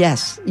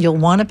yes, you'll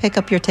want to pick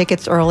up your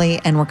tickets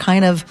early, and we're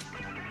kind of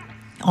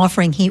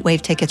offering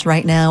Heatwave tickets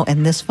right now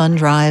and this fund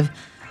drive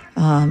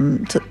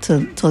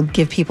to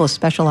give people a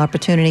special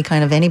opportunity.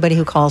 Kind of anybody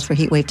who calls for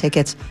Heatwave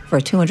tickets for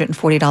a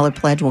 $240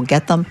 pledge will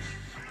get them.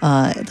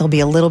 They'll be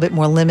a little bit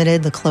more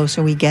limited the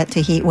closer we get to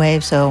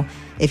Heatwave. So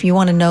if you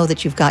want to know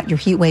that you've got your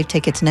Heatwave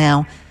tickets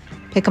now,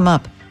 pick them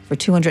up for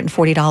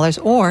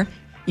 $240, or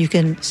you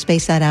can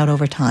space that out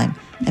over time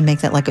and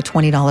make that like a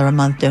 $20 a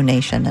month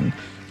donation. And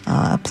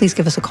please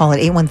give us a call at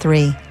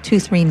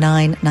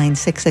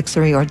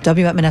 813-239-9663 or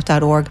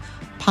WMNF.org.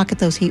 Pocket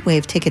those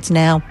Heatwave tickets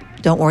now.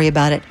 Don't worry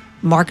about it.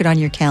 Mark it on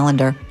your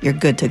calendar. You're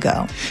good to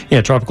go. Yeah,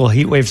 Tropical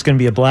Heatwave is going to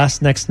be a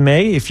blast next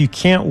May. If you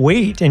can't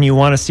wait and you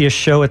want to see a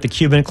show at the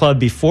Cuban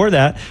Club before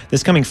that,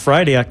 this coming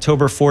Friday,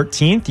 October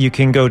 14th, you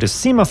can go to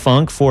SEMA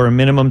Funk for a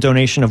minimum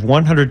donation of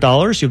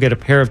 $100. You'll get a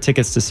pair of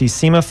tickets to see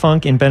SEMA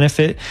Funk in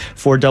benefit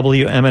for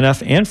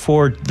WMNF and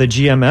for the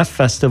GMF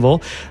Festival,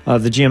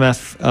 the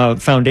GMF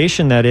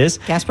Foundation, that is.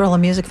 Gasparilla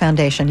Music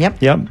Foundation,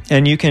 yep. Yep,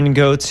 and you can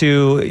go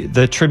to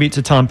the tribute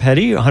to Tom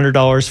Petty,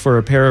 $100 for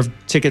a pair of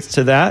tickets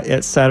to that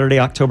at Saturday,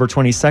 October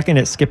 22nd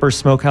at Skipper's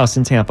Smokehouse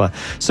in Tampa.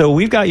 So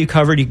we've got you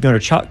covered. You can go to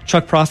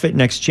Chuck Profit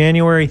next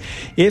January.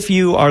 If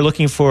you are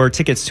looking for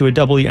tickets to a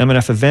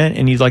WMNF event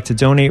and you'd like to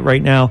donate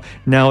right now,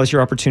 now is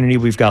your opportunity.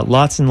 We've got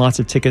lots and lots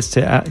of tickets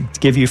to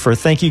give you for a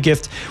thank you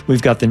gift.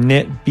 We've got the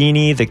knit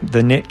beanie,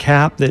 the knit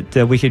cap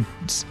that we could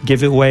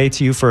give away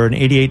to you for an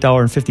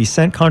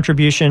 $88.50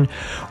 contribution,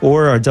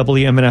 or our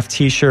WMNF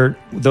t-shirt.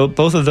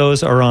 Both of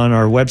those are on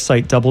our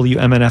website,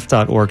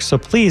 WMNF.org. So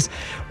please,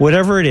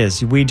 whatever it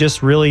is, we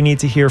just really need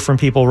to hear from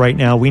people right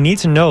now. We need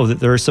to know that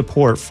there is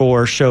support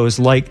for shows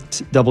like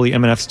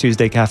WMNF's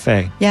Tuesday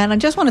Cafe. Yeah, and I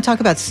just want to talk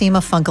about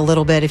SEMA Funk a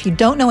little bit. If you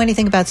don't know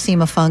anything about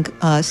SEMA Funk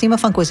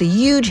was a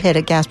huge hit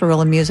at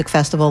Gasparilla Music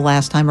Festival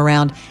last time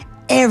around.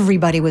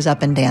 Everybody was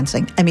up and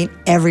dancing. I mean,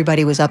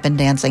 everybody was up and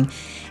dancing.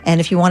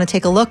 And if you want to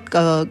take a look,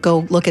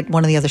 go look at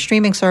one of the other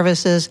streaming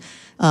services.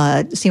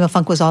 SEMA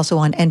Funk was also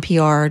on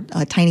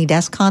NPR Tiny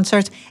Desk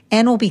Concerts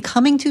and will be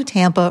coming to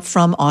Tampa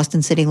from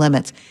Austin City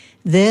Limits.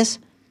 This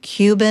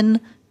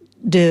Cuban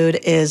dude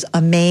is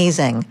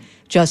amazing.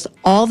 just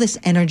all this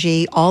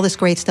energy, all this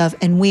great stuff.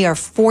 And we are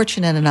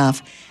fortunate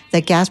enough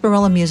that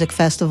Gasparilla Music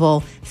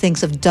Festival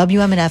thinks of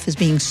WMNF as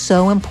being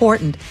so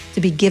important to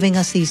be giving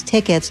us these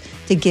tickets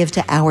to give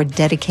to our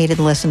dedicated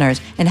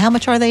listeners. And how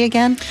much are they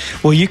again?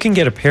 Well, you can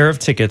get a pair of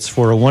tickets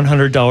for a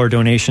 $100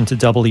 donation to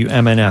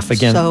WMNF.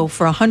 Again, so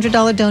for a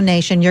 $100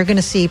 donation, you're going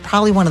to see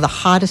probably one of the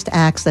hottest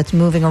acts that's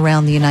moving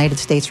around the United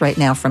States right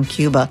now from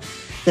Cuba.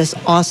 This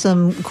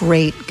awesome,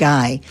 great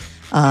guy.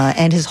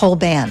 And his whole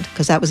band,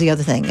 because that was the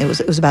other thing. It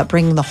was about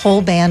bringing the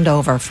whole band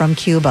over from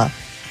Cuba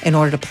in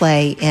order to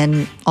play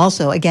in,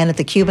 also, again, at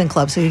the Cuban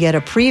Club. So you get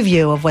a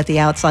preview of what the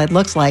outside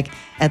looks like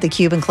at the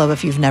Cuban Club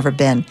if you've never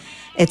been.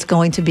 It's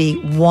going to be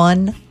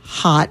one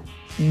hot,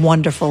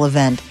 wonderful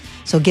event.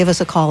 So give us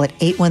a call at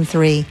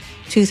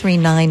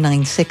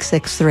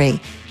 813-239-9663.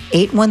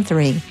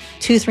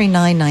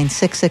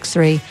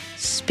 813-239-9663.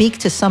 Speak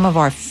to some of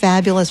our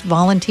fabulous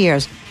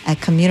volunteers at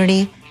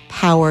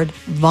community-powered,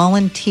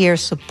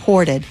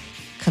 volunteer-supported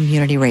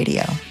community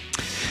radio.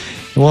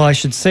 Well, I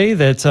should say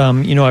that,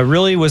 I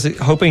really was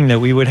hoping that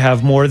we would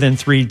have more than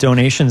 3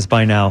 donations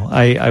by now.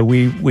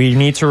 We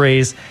need to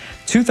raise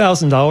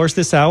 $2,000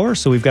 this hour,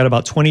 so we've got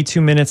about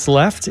 22 minutes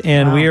left,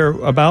 and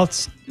wow.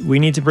 we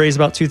need to raise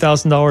about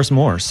 $2,000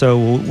 more.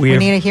 So we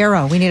need a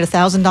hero. We need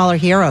 $1,000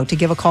 hero to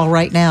give a call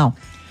right now.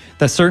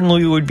 That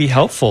certainly would be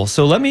helpful.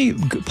 So let me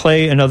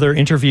play another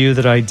interview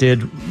that I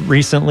did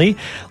recently.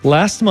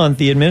 Last month,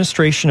 the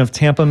administration of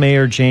Tampa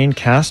Mayor Jane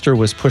Castor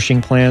was pushing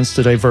plans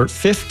to divert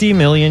 50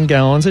 million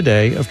gallons a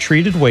day of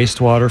treated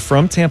wastewater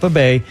from Tampa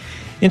Bay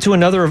into a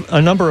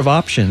number of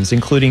options,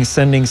 including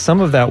sending some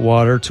of that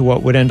water to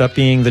what would end up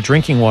being the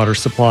drinking water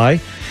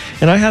supply.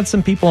 And I had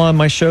some people on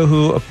my show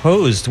who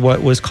opposed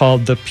what was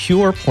called the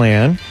Pure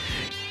Plan.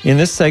 In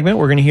this segment,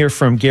 we're going to hear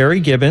from Gary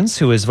Gibbons,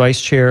 who is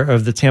vice chair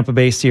of the Tampa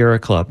Bay Sierra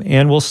Club.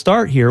 And we'll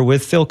start here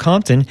with Phil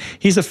Compton.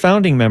 He's a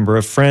founding member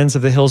of Friends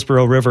of the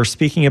Hillsborough River,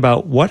 speaking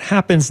about what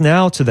happens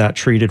now to that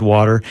treated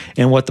water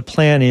and what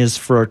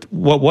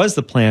was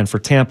the plan for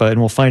Tampa. And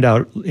we'll find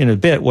out in a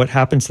bit what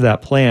happens to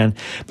that plan.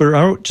 But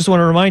I just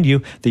want to remind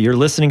you that you're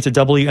listening to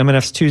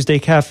WMNF's Tuesday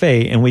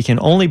Cafe, and we can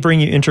only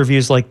bring you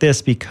interviews like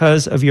this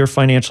because of your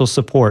financial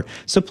support.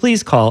 So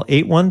please call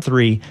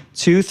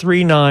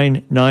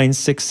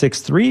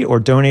 813-239-9663.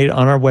 or donate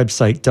on our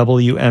website,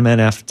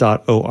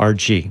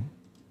 WMNF.org.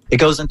 It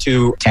goes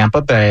into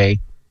Tampa Bay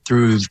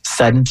through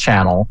Seddon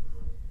Channel,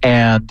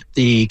 and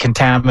the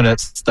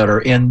contaminants that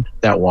are in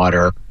that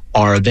water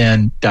are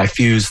then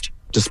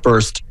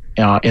dispersed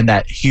in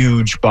that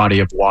huge body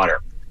of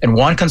water. And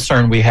one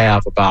concern we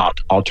have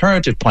about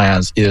alternative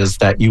plans is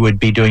that you would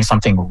be doing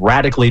something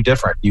radically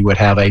different. You would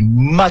have a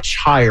much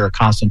higher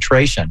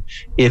concentration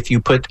if you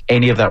put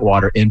any of that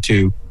water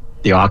into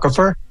the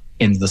aquifer,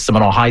 in the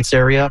Seminole Heights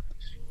area,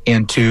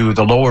 into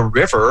the lower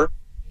river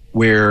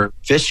where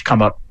fish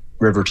come up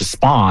river to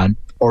spawn,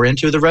 or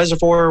into the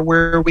reservoir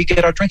where we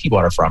get our drinking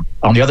water from,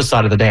 on the other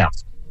side of the dam.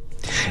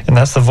 And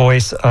that's the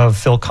voice of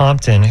Phil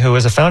Compton, who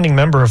is a founding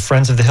member of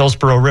Friends of the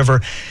Hillsborough River.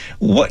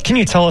 What can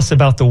you tell us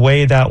about the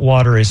way that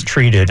water is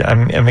treated? I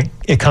mean,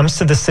 it comes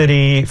to the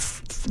city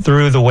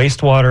through the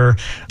wastewater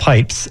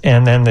pipes,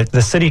 and then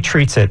the city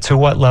treats it to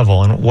what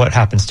level, and what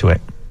happens to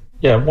it?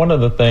 Yeah, one of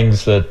the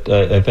things that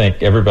I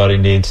think everybody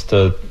needs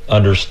to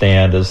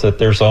understand is that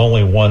there's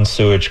only one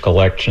sewage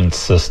collection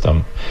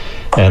system,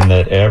 and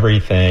that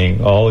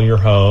everything, all your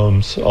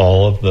homes,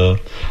 all of the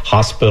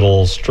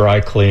hospitals, dry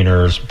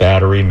cleaners,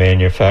 battery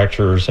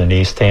manufacturers in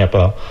East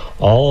Tampa,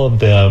 all of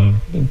them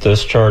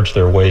discharge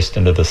their waste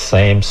into the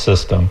same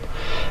system,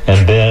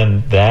 and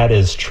then that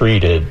is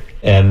treated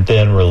and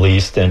then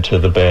released into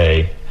the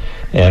bay.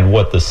 And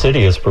what the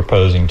city is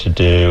proposing to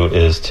do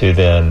is to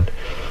then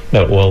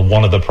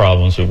one of the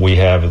problems that we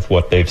have with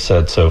what they've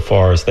said so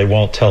far is they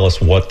won't tell us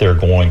what they're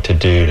going to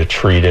do to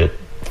treat it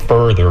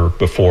further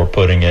before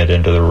putting it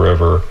into the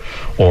river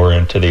or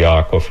into the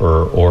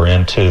aquifer or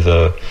into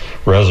the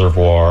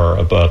reservoir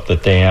above the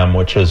dam,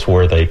 which is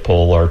where they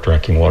pull our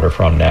drinking water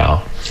from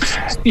now.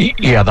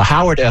 Yeah, the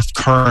Howard F.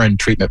 Curran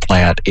treatment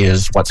plant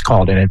is what's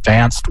called an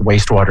advanced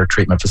wastewater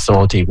treatment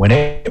facility. When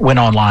it went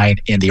online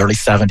in the early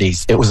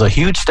 70s, it was a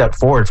huge step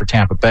forward for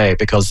Tampa Bay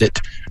because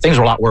things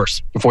were a lot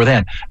worse before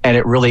then. And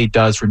it really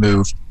does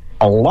remove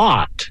a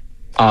lot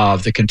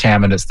of the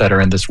contaminants that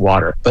are in this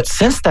water. But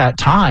since that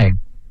time,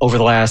 over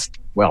the last,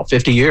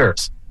 50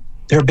 years,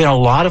 there have been a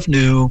lot of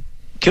new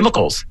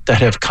chemicals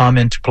that have come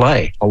into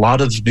play, a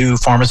lot of new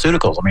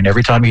pharmaceuticals. I mean,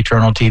 every time you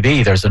turn on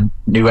TV, there's a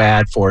new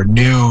ad for a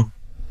new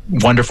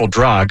wonderful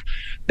drug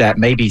that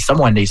maybe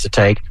someone needs to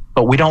take,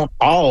 but we don't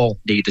all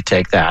need to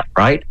take that,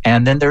 right?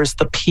 And then there's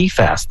the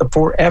PFAS, the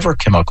forever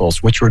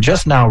chemicals, which we're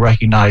just now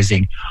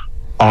recognizing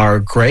are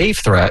a grave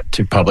threat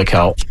to public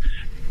health.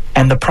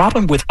 And the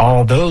problem with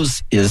all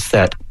those is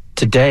that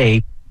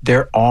today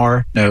there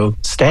are no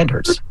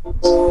standards.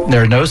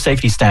 There are no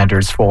safety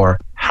standards for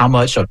how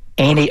much of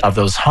any of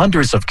those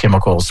hundreds of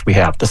chemicals we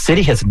have. The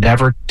city has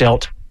never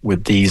dealt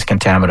with these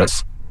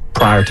contaminants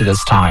prior to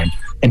this time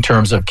in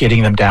terms of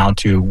getting them down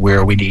to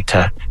where we need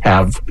to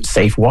have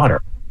safe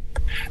water.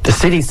 The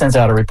city sends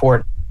out a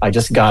report I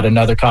just got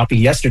another copy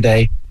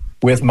yesterday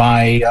with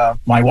my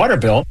my water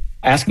bill,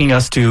 asking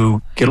us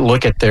to get a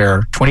look at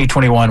their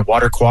 2021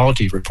 water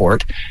quality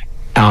report,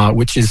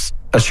 which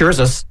assures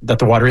us that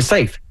the water is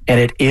safe, and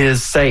it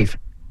is safe.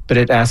 But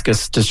it asks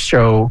us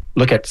to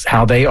look at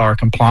how they are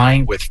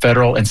complying with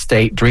federal and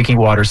state drinking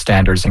water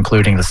standards,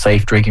 including the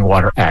Safe Drinking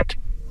Water Act.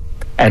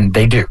 And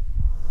they do.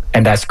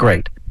 And that's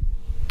great.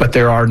 But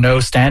there are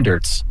no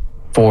standards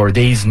for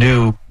these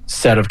new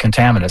set of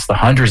contaminants, the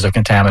hundreds of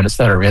contaminants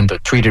that are in the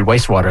treated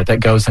wastewater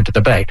that goes into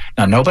the bay.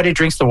 Now, nobody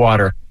drinks the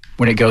water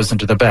when it goes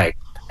into the bay.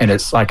 And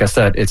it's, like I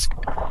said, it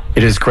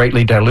is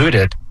greatly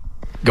diluted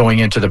going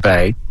into the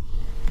bay.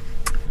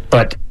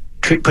 But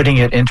putting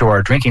it into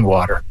our drinking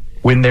water,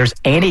 when there's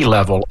any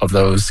level of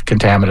those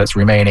contaminants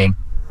remaining,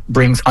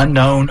 brings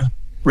unknown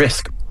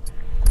risk.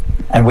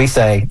 And we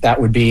say that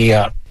would be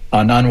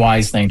an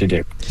unwise thing to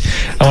do.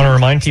 I want to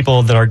remind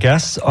people that our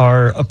guests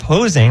are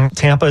opposing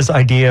Tampa's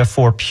idea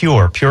for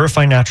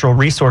Purify Natural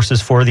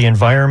Resources for the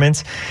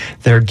Environment.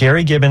 They're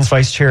Gary Gibbons,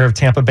 Vice Chair of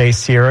Tampa Bay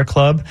Sierra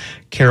Club,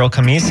 Carol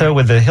Camisa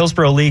with the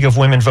Hillsborough League of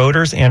Women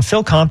Voters, and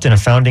Phil Compton, a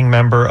founding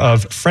member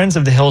of Friends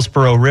of the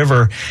Hillsborough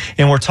River.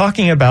 And we're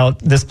talking about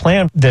this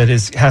plan that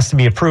has to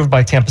be approved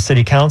by Tampa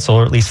City Council,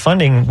 or at least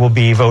funding will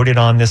be voted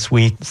on this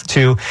week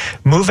to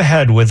move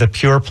ahead with the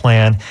Pure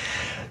plan.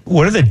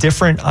 What are the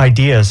different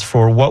ideas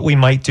for what we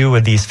might do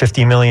with these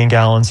 50 million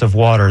gallons of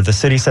water? The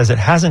city says it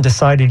hasn't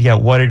decided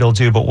yet what it'll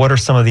do, but what are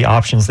some of the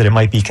options that it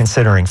might be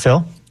considering?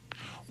 Phil?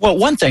 Well,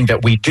 one thing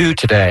that we do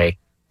today,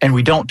 and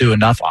we don't do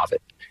enough of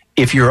it,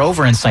 if you're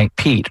over in St.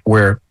 Pete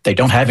where they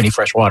don't have any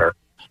fresh water,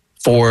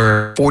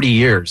 for 40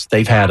 years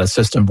they've had a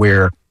system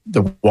where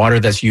the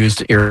water that's used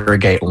to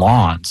irrigate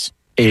lawns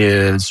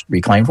is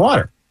reclaimed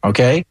water,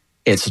 okay?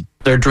 It's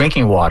their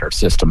drinking water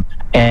system.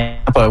 And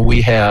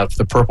we have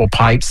the Purple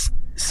Pipes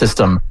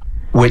system,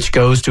 which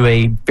goes to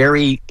a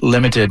very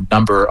limited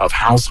number of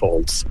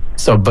households.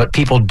 But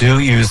people do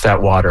use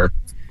that water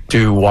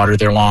to water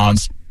their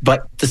lawns.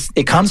 But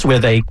it comes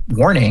with a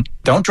warning: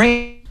 don't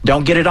drink,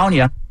 don't get it on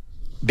you.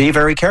 Be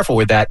very careful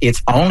with that.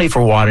 It's only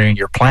for watering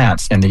your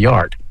plants in the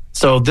yard.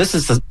 So this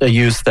is a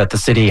use that the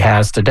city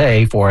has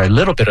today for a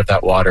little bit of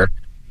that water,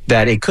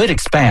 that it could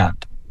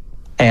expand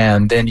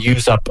and then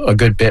use up a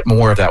good bit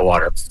more of that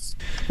water.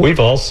 We've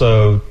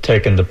also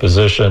taken the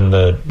position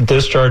that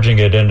discharging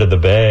it into the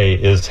bay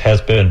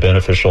has been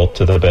beneficial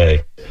to the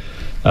bay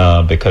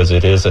because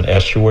it is an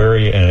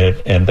estuary,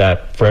 and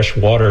that fresh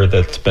water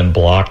that's been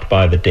blocked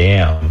by the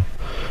dam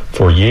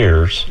for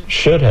years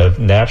should have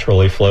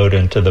naturally flowed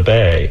into the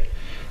bay.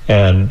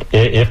 And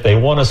if they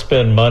want to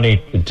spend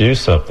money to do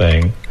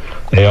something,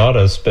 they ought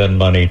to spend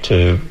money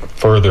to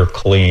further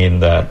clean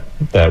that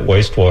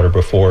wastewater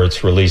before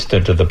it's released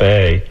into the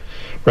bay,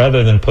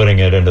 rather than putting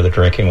it into the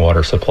drinking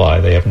water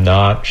supply. They have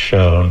not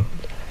shown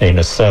a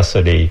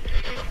necessity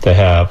to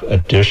have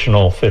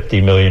additional 50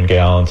 million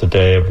gallons a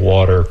day of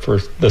water for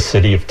the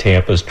city of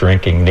Tampa's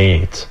drinking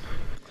needs.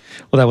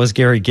 Well, that was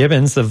Gary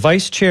Gibbons, the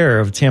vice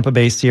chair of Tampa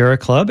Bay Sierra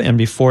Club. And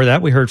before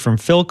that, we heard from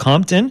Phil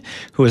Compton,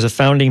 who is a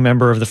founding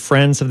member of the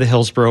Friends of the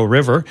Hillsborough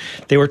River.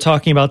 They were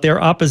talking about their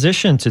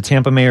opposition to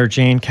Tampa Mayor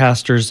Jane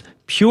Castor's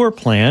Pure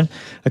plan.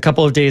 A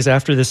couple of days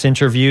after this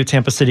interview,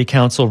 Tampa City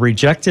Council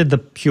rejected the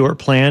Pure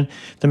plan.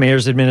 The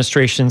mayor's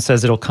administration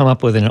says it'll come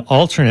up with an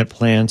alternate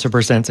plan to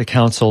present to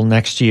council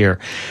next year.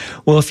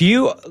 Well, if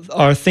you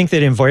think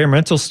that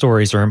environmental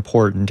stories are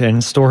important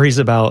and stories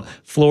about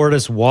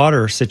Florida's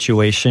water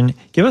situation,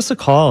 give us a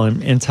call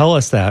and tell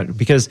us that,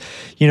 because,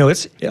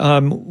 it's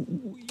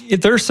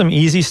there's some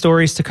easy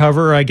stories to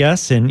cover, I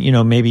guess, and,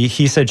 maybe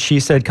he said, she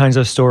said kinds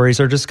of stories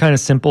are just kind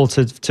of simple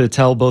to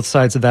tell both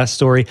sides of that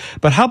story.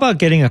 But how about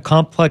getting a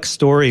complex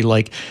story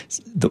like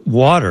the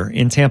water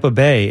in Tampa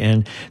Bay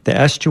and the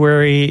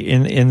estuary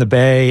in the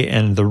bay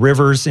and the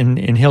rivers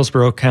in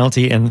Hillsborough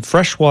County and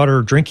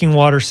freshwater drinking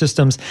water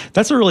systems?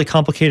 That's a really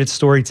complicated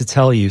story to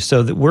tell you.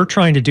 So that we're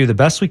trying to do the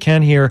best we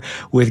can here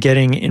with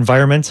getting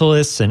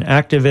environmentalists and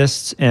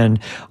activists and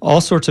all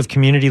sorts of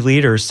community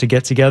leaders to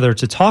get together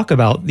to talk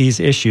about these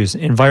issues,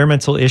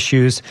 environmental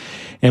issues.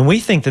 And we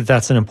think that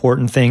that's an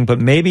important thing, but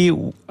maybe,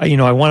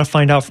 I want to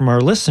find out from our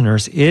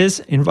listeners, are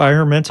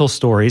environmental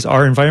stories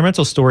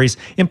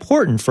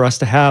important for us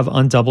to have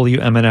on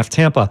WMNF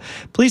Tampa?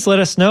 Please let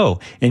us know.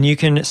 And you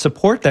can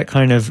support that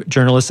kind of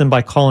journalism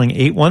by calling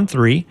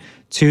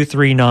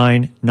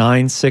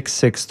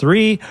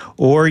 813-239-9663,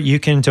 or you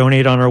can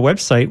donate on our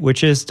website,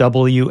 which is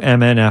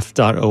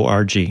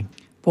WMNF.org.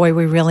 Boy,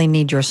 we really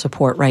need your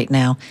support right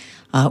now.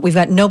 We've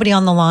got nobody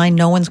on the line,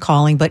 no one's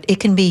calling, but it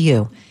can be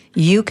you.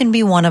 You can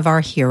be one of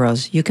our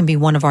heroes. You can be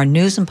one of our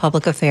news and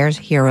public affairs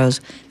heroes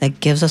that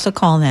gives us a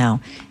call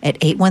now at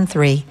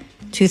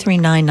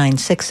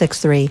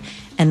 813-239-9663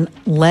 and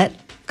let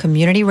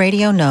Community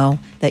Radio know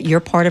that you're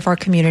part of our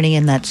community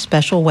in that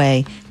special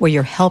way where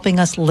you're helping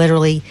us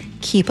literally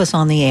keep us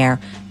on the air.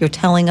 You're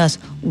telling us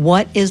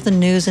what is the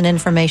news and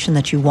information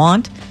that you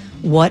want,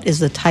 what is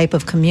the type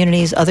of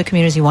communities, other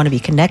communities you want to be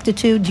connected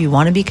to. Do you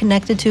want to be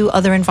connected to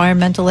other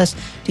environmentalists?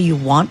 Do you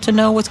want to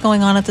know what's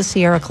going on at the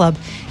Sierra Club?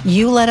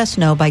 You let us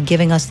know by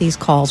giving us these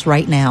calls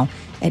right now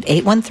at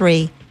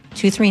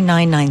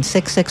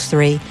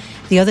 813-239-9663.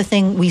 The other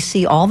thing we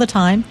see all the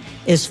time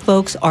is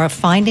folks are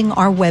finding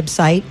our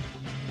website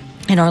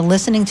and are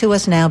listening to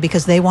us now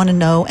because they want to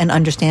know and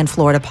understand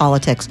Florida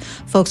politics.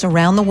 Folks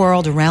around the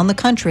world, around the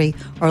country,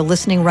 are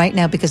listening right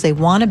now because they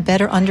want to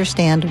better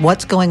understand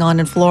what's going on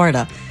in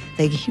Florida.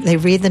 They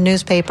read the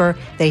newspaper,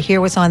 they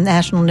hear what's on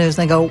national news,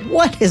 and they go,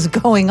 what is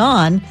going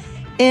on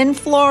in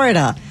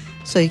Florida?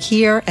 So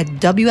here at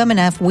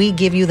WMNF, we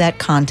give you that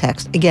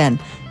context. Again,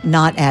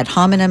 not ad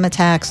hominem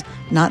attacks,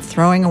 not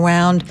throwing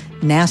around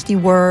nasty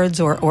words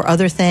or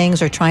other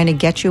things or trying to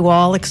get you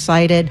all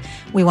excited.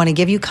 We want to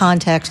give you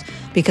context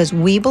because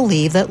we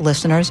believe that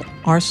listeners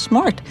are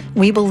smart.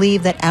 We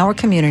believe that our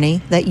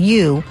community, that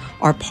you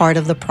are part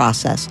of the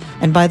process.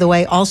 And by the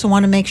way, also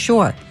want to make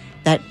sure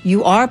that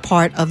you are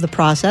part of the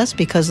process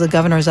because the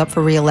governor is up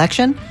for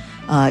re-election,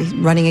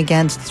 running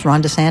against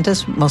Ron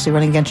DeSantis, mostly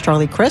running against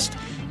Charlie Crist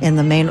in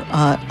the main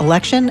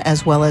election,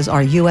 as well as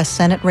our U.S.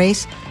 Senate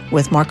race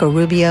with Marco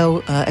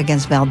Rubio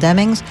against Val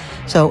Demings.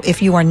 So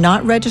if you are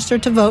not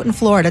registered to vote in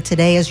Florida,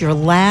 today is your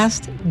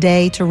last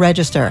day to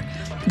register.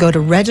 Go to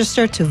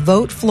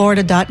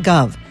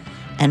registertovoteflorida.gov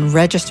and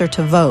register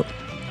to vote.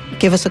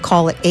 Give us a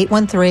call at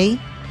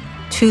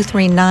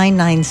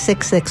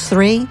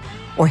 813-239-9663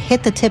 or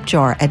hit the tip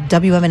jar at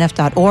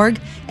WMNF.org.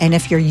 And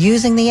if you're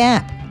using the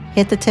app,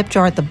 hit the tip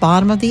jar at the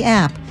bottom of the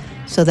app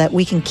so that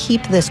we can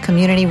keep this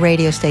community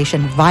radio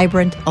station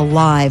vibrant,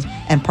 alive,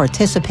 and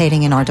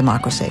participating in our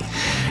democracy.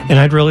 And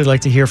I'd really like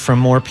to hear from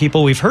more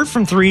people. We've heard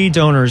from 3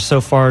 donors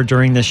so far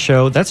during this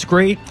show. That's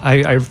great.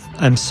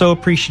 I'm so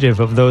appreciative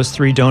of those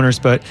 3 donors,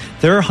 but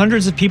there are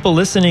hundreds of people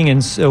listening,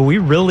 and so we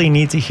really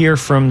need to hear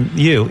from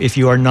you. If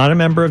you are not a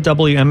member of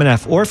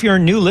WMNF, or if you're a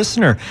new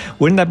listener,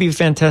 wouldn't that be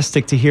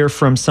fantastic to hear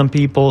from some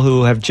people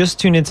who have just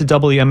tuned into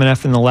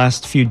WMNF in the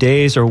last few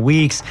days or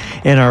weeks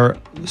and are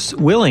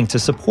willing to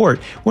support?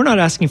 We're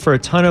not asking for a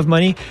ton of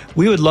money.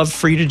 We would love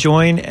for you to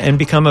join and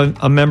become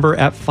a member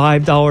at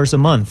 $5 a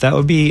month. That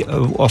would be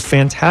a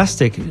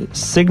fantastic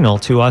signal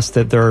to us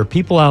that there are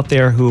people out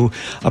there who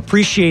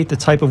appreciate the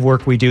type of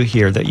work we do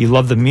here, that you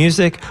love the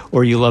music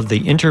or you love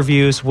the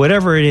interviews,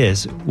 whatever it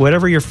is,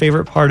 whatever your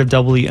favorite part of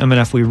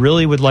WMNF, we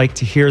really would like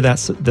to hear that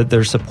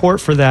there's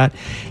support for that,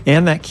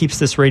 and that keeps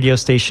this radio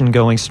station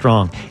going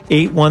strong.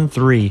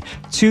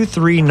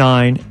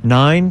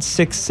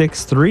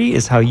 813-239-9663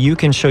 is how you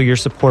can show your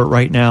support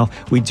right now.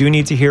 We do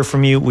need to hear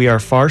from you. We are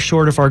far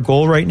short of our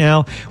goal right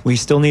now. We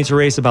still need to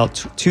raise about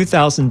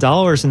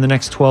 $2,000 in the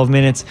next 12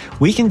 minutes.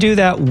 We can do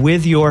that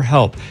with your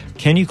help.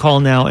 Can you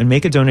call now and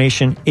make a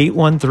donation?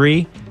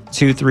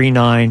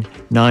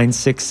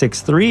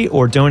 813-239-9663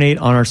 or donate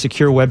on our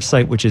secure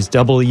website, which is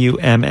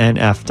WMNF.org.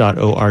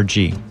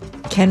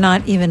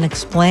 Cannot even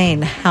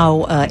explain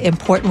how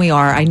important we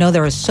are. I know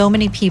there are so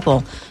many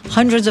people,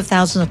 hundreds of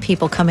thousands of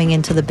people coming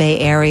into the Bay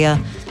Area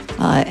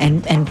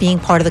and being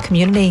part of the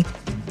community.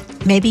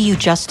 Maybe you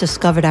just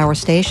discovered our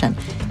station.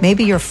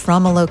 Maybe you're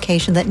from a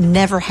location that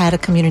never had a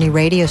community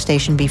radio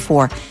station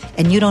before,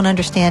 and you don't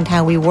understand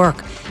how we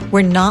work.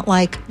 We're not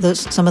like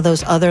some of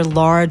those other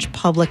large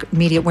public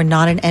media. We're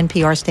not an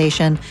NPR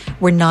station.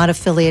 We're not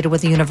affiliated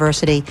with a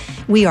university.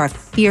 We are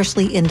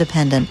fiercely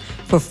independent.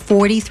 For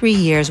 43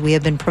 years, we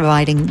have been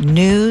providing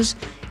news,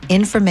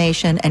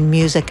 information, and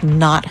music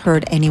not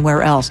heard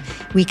anywhere else.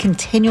 We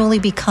continually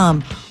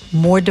become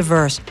more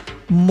diverse,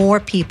 more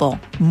people,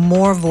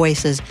 more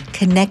voices,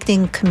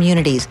 connecting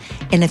communities.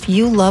 And if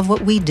you love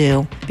what we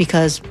do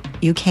because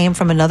you came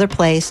from another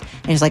place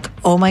and it's like,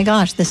 oh my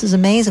gosh, this is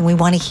amazing, we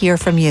want to hear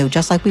from you,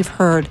 just like we've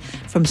heard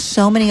from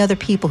so many other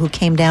people who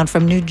came down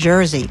from New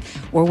Jersey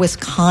or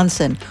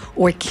Wisconsin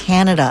or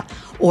Canada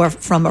or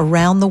from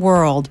around the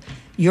world.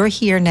 You're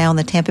here now in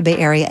the Tampa Bay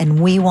area, and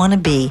we want to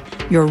be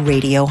your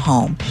radio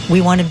home.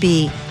 We want to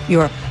be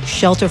your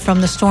shelter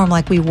from the storm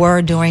like we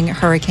were during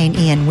Hurricane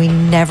Ian. We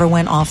never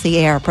went off the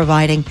air,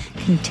 providing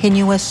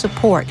continuous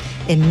support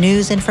in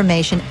news,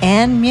 information,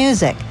 and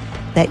music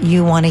that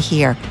you want to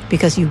hear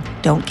because you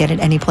don't get it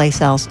anyplace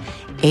else.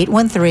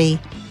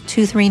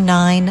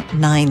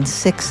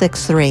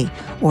 813-239-9663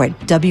 or at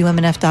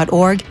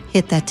WMNF.org.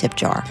 Hit that tip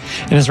jar.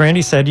 And as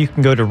Randy said, you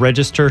can go to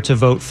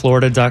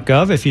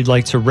registertovoteflorida.gov if you'd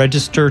like to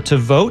register to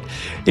vote.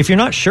 If you're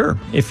not sure,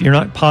 if you're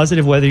not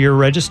positive whether you're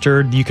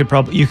registered, you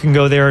can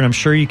go there, and I'm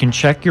sure you can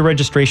check your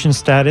registration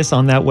status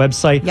on that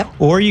website. Yep.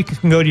 Or you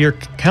can go to your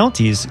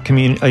county's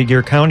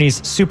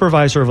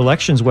supervisor of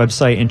elections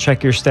website and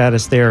check your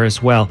status there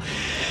as well.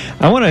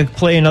 I want to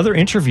play another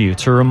interview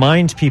to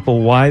remind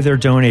people why they're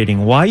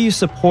donating, why you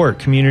support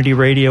community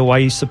radio, why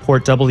you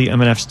support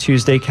WMNF's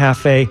Tuesday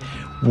Cafe.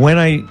 When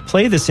I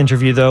play this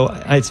interview, though,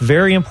 it's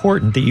very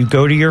important that you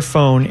go to your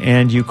phone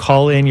and you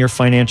call in your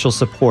financial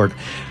support.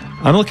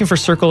 I'm looking for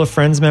Circle of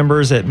Friends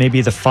members at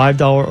maybe the $5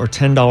 or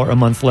 $10 a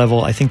month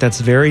level. I think that's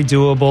very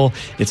doable.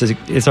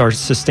 It's our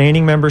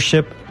sustaining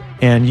membership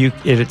And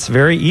it's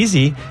very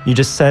easy. You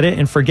just set it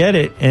and forget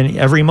it, and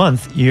every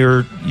month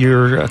your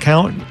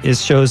account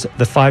shows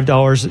the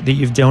 $5 that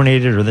you've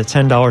donated or the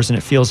 $10, and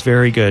it feels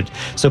very good.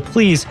 So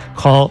please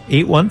call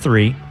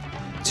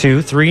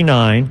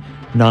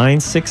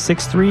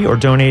 813-239-9663 or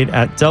donate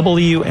at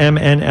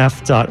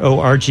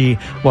WMNF.org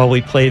while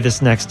we play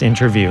this next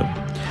interview.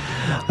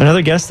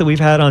 Another guest that we've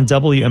had on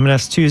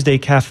WMNF's Tuesday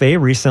Cafe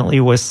recently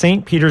was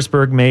St.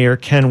 Petersburg Mayor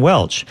Ken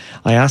Welch.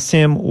 I asked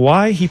him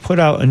why he put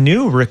out a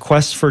new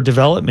request for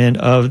development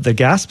of the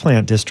gas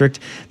plant district.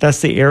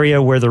 That's the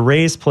area where the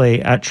Rays play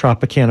at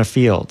Tropicana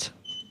Field.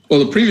 Well,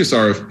 the previous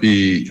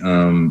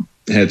RFP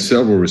had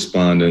several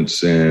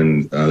respondents,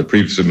 and the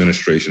previous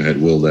administration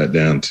had willed that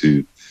down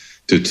to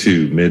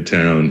two,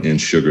 Midtown and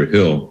Sugar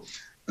Hill.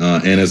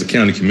 And as a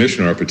county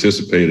commissioner, I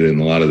participated in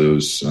a lot of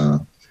those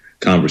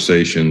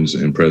conversations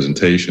and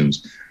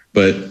presentations,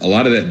 but a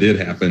lot of that did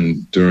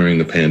happen during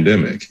the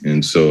pandemic.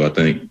 And so I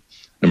think,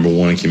 number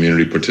one,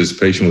 community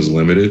participation was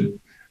limited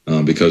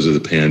because of the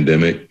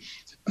pandemic.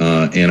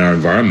 And our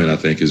environment, I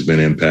think, has been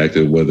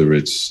impacted, whether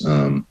it's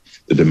the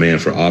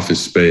demand for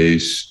office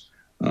space,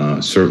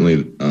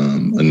 certainly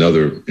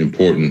another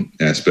important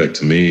aspect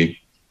to me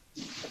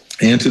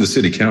and to the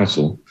city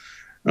council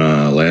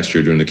last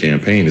year during the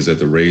campaign is that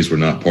the Rays were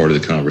not part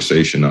of the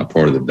conversation, not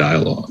part of the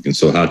dialogue. And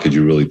so how could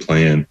you really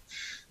plan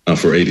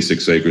for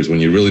 86 acres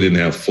when you really didn't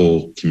have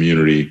full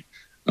community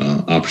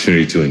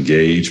opportunity to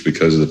engage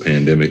because of the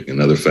pandemic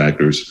and other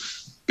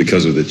factors,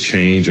 because of the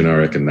change in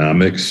our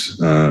economics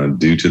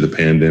due to the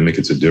pandemic?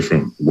 It's a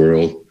different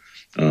world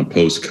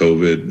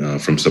post-COVID,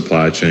 from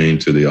supply chain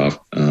to the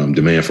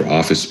demand for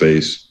office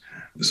space.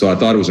 So I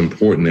thought it was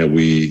important that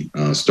we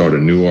start a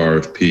new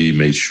RFP,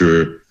 made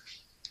sure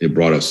it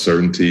brought us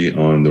certainty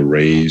on the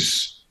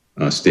Rays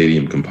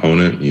stadium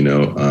component.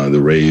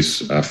 The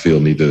Rays, I feel,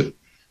 need to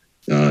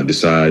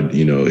decide,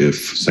 if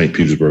St.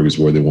 Petersburg is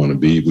where they want to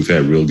be. We've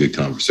had real good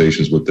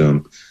conversations with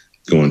them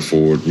going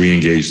forward,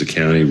 re-engage the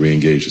county,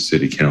 re-engage the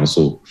city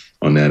council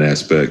on that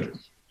aspect.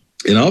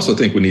 And I also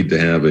think we need to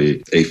have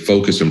a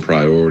focus and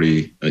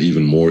priority,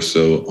 even more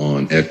so,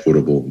 on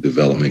equitable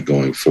development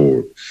going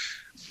forward.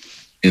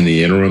 In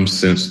the interim,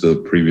 since the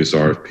previous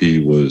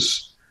RFP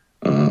was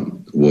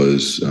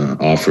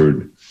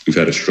offered, we've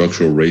had a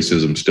structural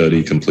racism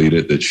study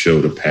completed that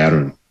showed a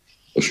pattern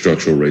of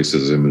structural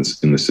racism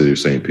in the city of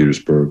St.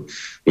 Petersburg.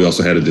 We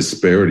also had a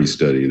disparity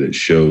study that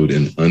showed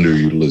an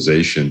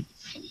underutilization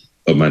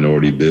of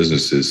minority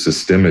businesses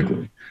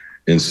systemically.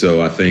 And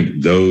so I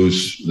think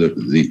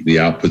the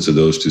outputs of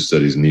those two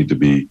studies need to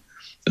be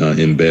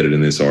embedded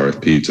in this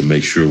RFP to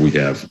make sure we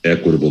have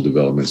equitable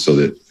development so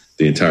that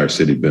the entire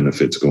city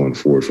benefits going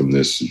forward from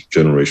this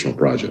generational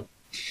project.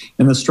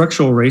 And the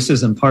structural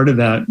racism, part of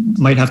that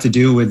might have to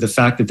do with the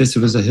fact that this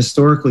was a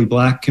historically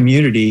Black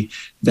community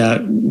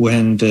that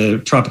when the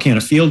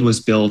Tropicana Field was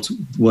built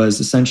was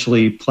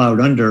essentially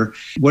plowed under.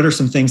 What are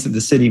some things that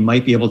the city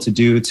might be able to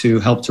do to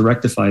help to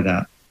rectify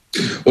that?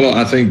 Well,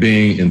 I think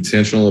being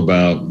intentional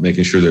about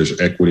making sure there's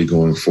equity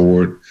going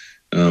forward.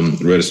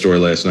 Read a story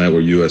last night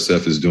where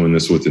USF is doing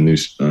this with the new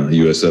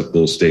USF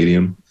Bull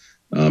Stadium,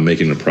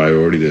 making a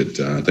priority that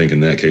I think in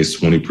that case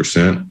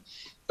 20%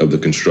 of the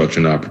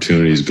construction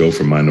opportunities go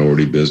for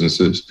minority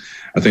businesses.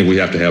 I think we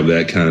have to have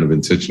that kind of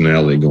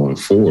intentionality going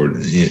forward.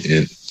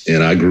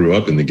 And I grew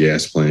up in the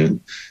gas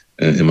plant,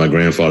 and my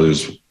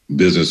grandfather's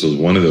business was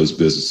one of those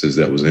businesses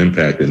that was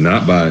impacted,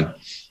 not by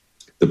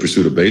the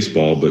pursuit of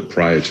baseball, but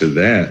prior to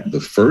that,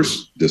 the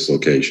first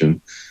dislocation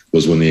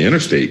was when the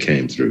interstate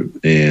came through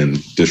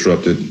and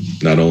disrupted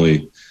not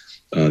only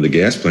the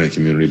gas plant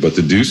community, but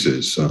the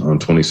Deuces on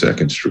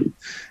 22nd Street.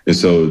 And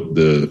so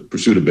the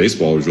pursuit of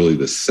baseball was really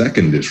the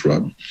second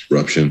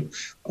disruption,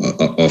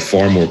 a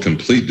far more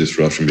complete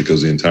disruption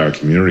because the entire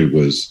community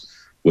was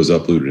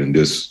uprooted and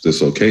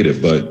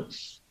dislocated. But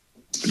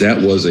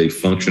that was a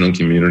functional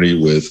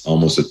community with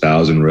almost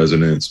 1,000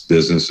 residents,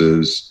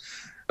 businesses,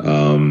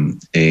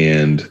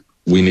 and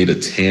we need a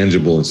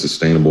tangible and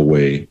sustainable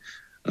way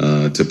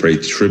to pay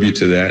tribute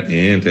to that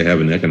and to have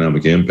an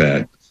economic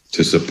impact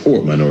to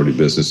support minority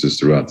businesses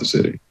throughout the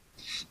city.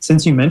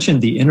 Since you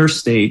mentioned the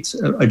interstate,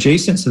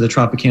 adjacent to the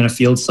Tropicana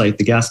Field site,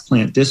 the gas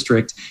plant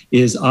district,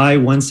 is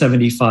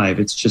I-175.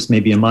 It's just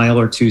maybe a mile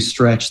or two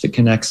stretch that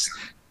connects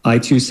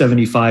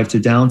I-275 to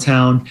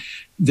downtown.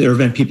 There have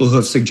been people who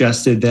have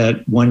suggested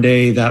that one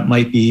day that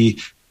might be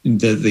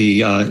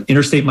the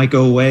interstate might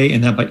go away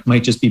and that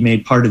might just be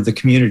made part of the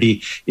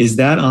community. Is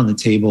that on the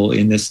table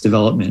in this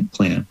development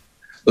plan?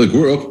 Look,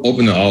 we're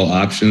open to all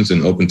options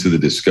and open to the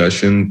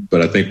discussion,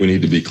 but I think we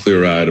need to be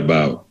clear-eyed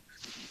about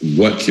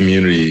what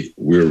community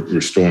we're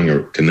restoring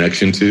a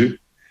connection to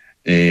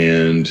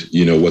and,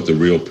 what the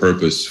real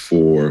purpose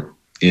for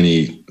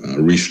any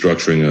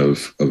restructuring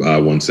of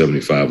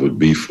I-175 would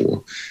be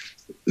for.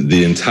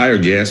 The entire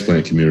gas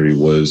plant community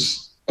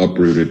was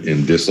uprooted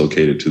and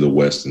dislocated to the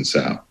west and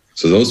south.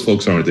 So those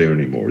folks aren't there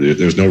anymore.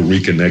 There's no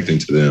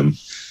reconnecting to them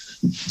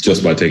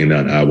just by taking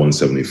down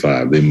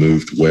I-175. They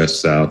moved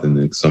west, south, and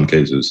in some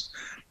cases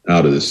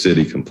out of the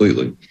city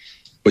completely.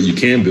 But you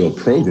can build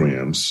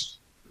programs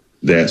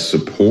that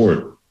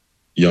support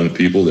young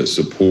people, that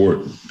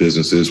support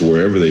businesses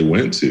wherever they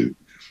went to.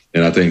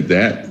 And I think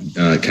that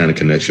kind of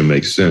connection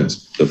makes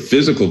sense. The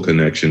physical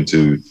connection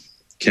to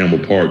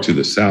Campbell Park to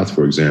the south,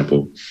 for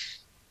example,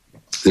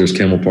 there's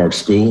Campbell Park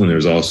School, and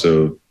there's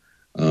also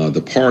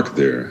the park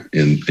there.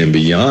 And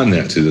beyond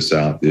that to the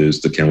south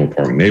is the Campbell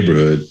Park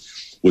neighborhood,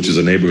 which is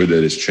a neighborhood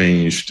that has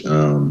changed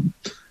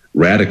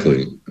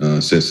radically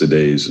since the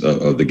days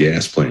of the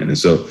gas plant. And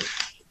so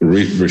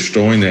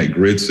restoring that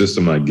grid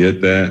system, I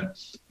get that,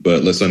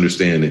 but let's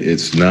understand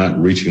it's not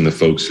reaching the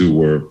folks who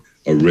were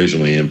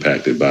originally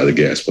impacted by the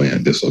gas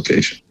plant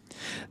dislocation.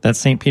 That's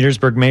St.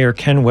 Petersburg Mayor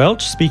Ken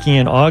Welch speaking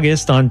in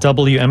August on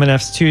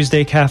WMNF's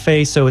Tuesday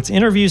Cafe. So it's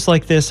interviews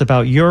like this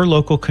about your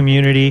local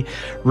community,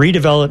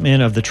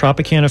 redevelopment of the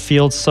Tropicana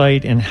Field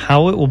site and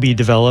how it will be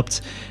developed.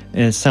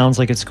 And it sounds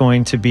like it's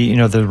going to be,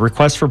 the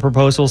request for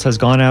proposals has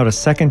gone out a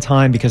second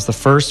time because the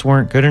first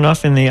weren't good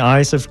enough in the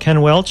eyes of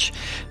Ken Welch,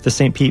 the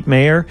St. Pete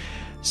mayor.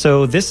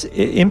 So this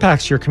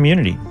impacts your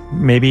community.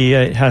 Maybe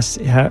it has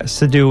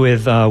to do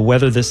with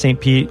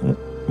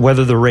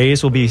whether the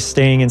Rays will be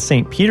staying in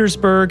St.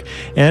 Petersburg,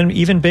 and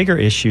even bigger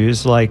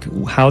issues like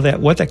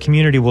what that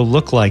community will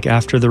look like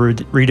after the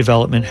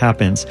redevelopment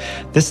happens.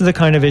 This is the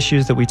kind of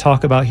issues that we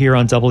talk about here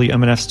on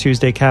WMNF's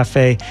Tuesday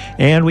Cafe,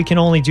 and we can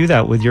only do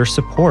that with your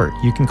support.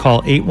 You can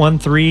call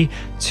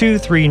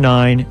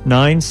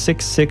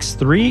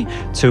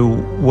 813-239-9663 to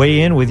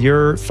weigh in with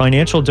your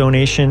financial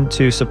donation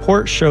to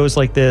support shows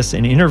like this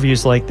and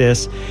interviews like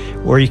this,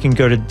 or you can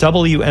go to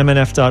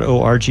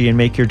WMNF.org and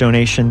make your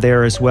donation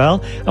there as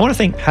well. I want to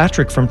thank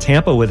Patrick from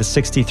Tampa with a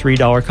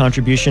 $63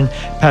 contribution.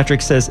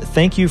 Patrick says,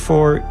 thank you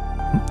for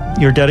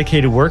your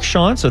dedicated work,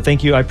 Sean. So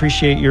thank you. I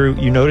appreciate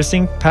you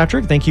noticing,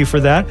 Patrick. Thank you for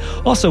that.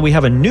 Also, we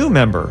have a new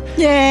member.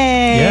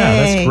 Yay!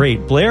 Yeah, that's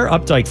great. Blair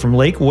Updike from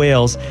Lake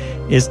Wales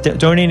is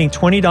donating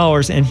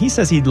 $20, and he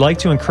says he'd like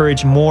to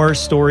encourage more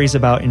stories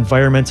about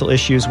environmental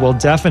issues. Well,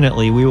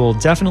 we will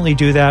definitely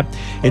do that.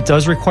 It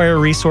does require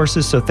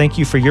resources, so thank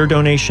you for your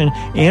donation,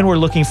 and we're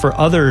looking for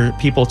other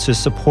people to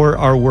support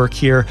our work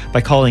here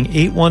by calling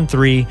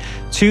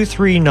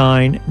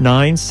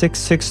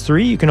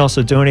 813-239-9663. You can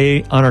also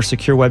donate on our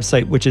secure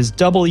website, which is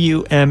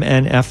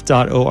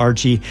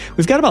WMNF.org.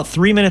 We've got about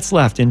 3 minutes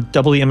left in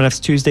WMNF's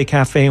Tuesday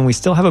Cafe, and we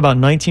still have about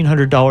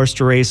 $1,900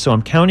 to raise, so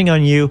I'm counting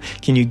on you.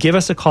 Can you give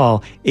us a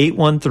call?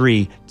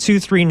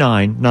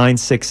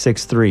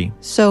 813-239-9663.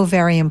 So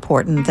very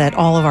important that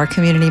all of our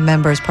community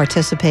members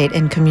participate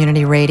in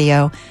community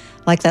radio.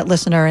 Like that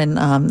listener, and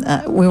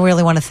we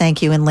really want to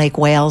thank you in Lake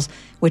Wales,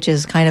 which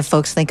is kind of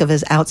folks think of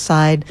as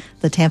outside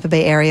the Tampa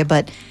Bay area,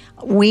 but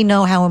we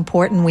know how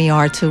important we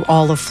are to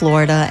all of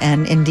Florida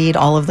and indeed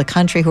all of the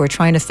country who are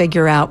trying to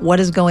figure out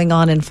what is going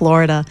on in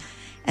Florida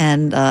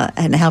and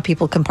how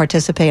people can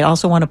participate. I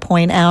also want to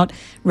point out,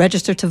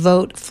 register to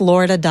vote,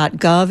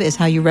 florida.gov is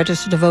how you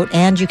register to vote,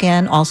 and you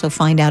can also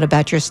find out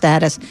about your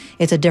status.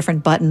 It's a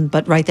different button,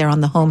 but right there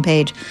on the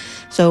homepage.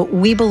 So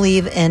we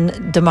believe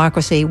in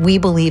democracy. We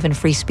believe in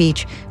free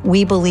speech.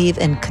 We believe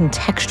in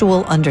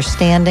contextual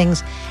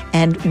understandings,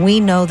 and we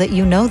know that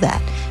you know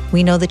that.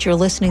 We know that you're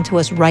listening to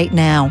us right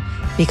now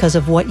because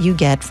of what you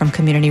get from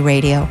community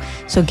radio.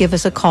 So give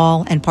us a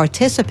call and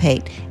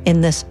participate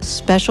in this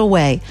special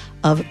way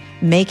of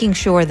making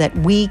sure that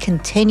we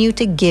continue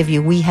to give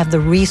you, we have the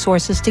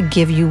resources to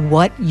give you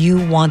what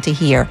you want to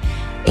hear.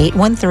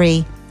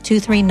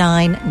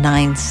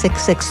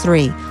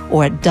 813-239-9663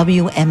 or at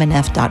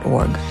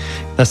WMNF.org.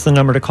 That's the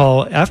number to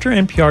call. After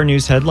NPR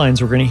News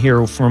headlines, we're going to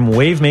hear from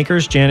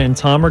Wavemakers. Janet and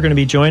Tom are going to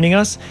be joining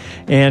us.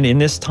 And in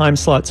this time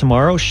slot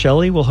tomorrow,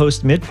 Shelley will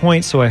host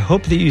Midpoint. So I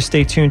hope that you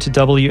stay tuned to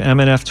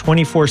WMNF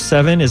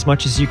 24/7 as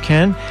much as you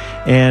can.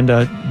 And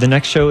the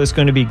next show is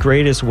going to be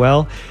great as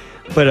well.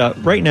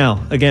 But right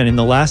now, again, in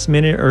the last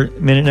minute or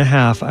minute and a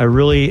half, I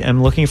really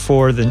am looking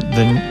for the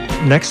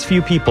next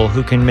few people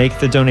who can make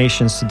the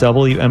donations to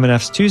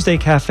WMNF's Tuesday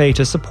Cafe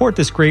to support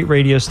this great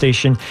radio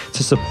station,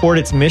 to support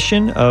its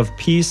mission of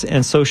peace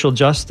and social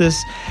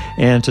justice,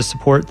 and to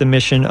support the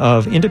mission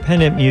of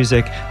independent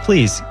music.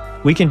 Please,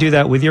 we can do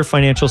that with your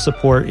financial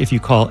support if you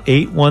call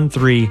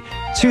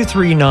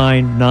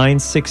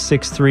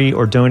 813-239-9663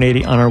 or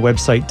donate on our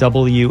website,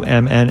 WMNF.org.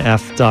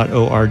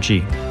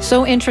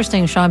 So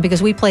interesting, Sean,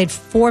 because we played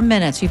 4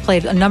 minutes. You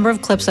played a number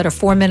of clips that are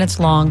 4 minutes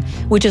long,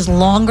 which is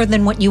longer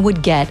than what you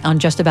would get on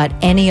just about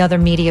any other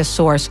media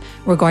source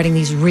regarding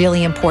these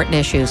really important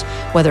issues,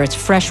 whether it's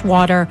fresh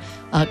water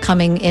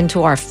coming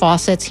into our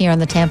faucets here in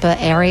the Tampa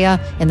area,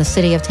 in the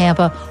city of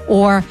Tampa,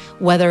 or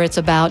whether it's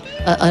about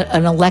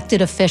an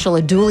elected official,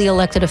 a duly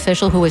elected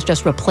official who was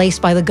just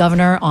replaced by the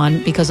governor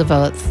because of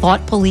a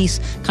thought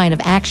police kind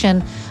of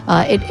action.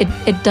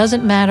 It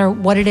doesn't matter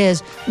what it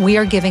is. We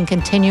are giving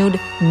continued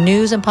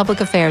news and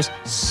public affairs,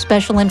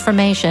 special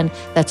information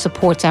that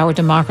supports our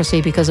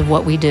democracy because of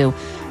what we do.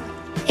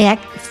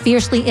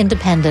 Fiercely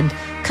independent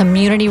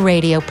community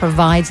radio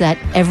provides that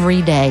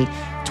every day,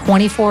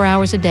 24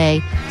 hours a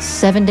day,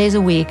 7 days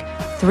a week,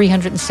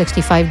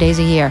 365 days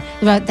a year.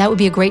 That would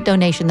be a great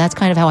donation. That's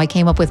kind of how I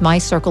came up with my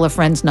Circle of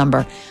Friends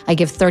number. I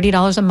give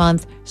 $30 a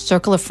month,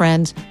 Circle of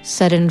Friends,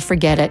 set it and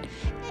forget it.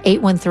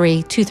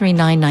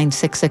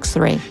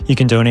 813-239-9663. You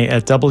can donate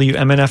at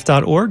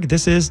WMNF.org.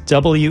 This is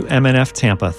WMNF Tampa.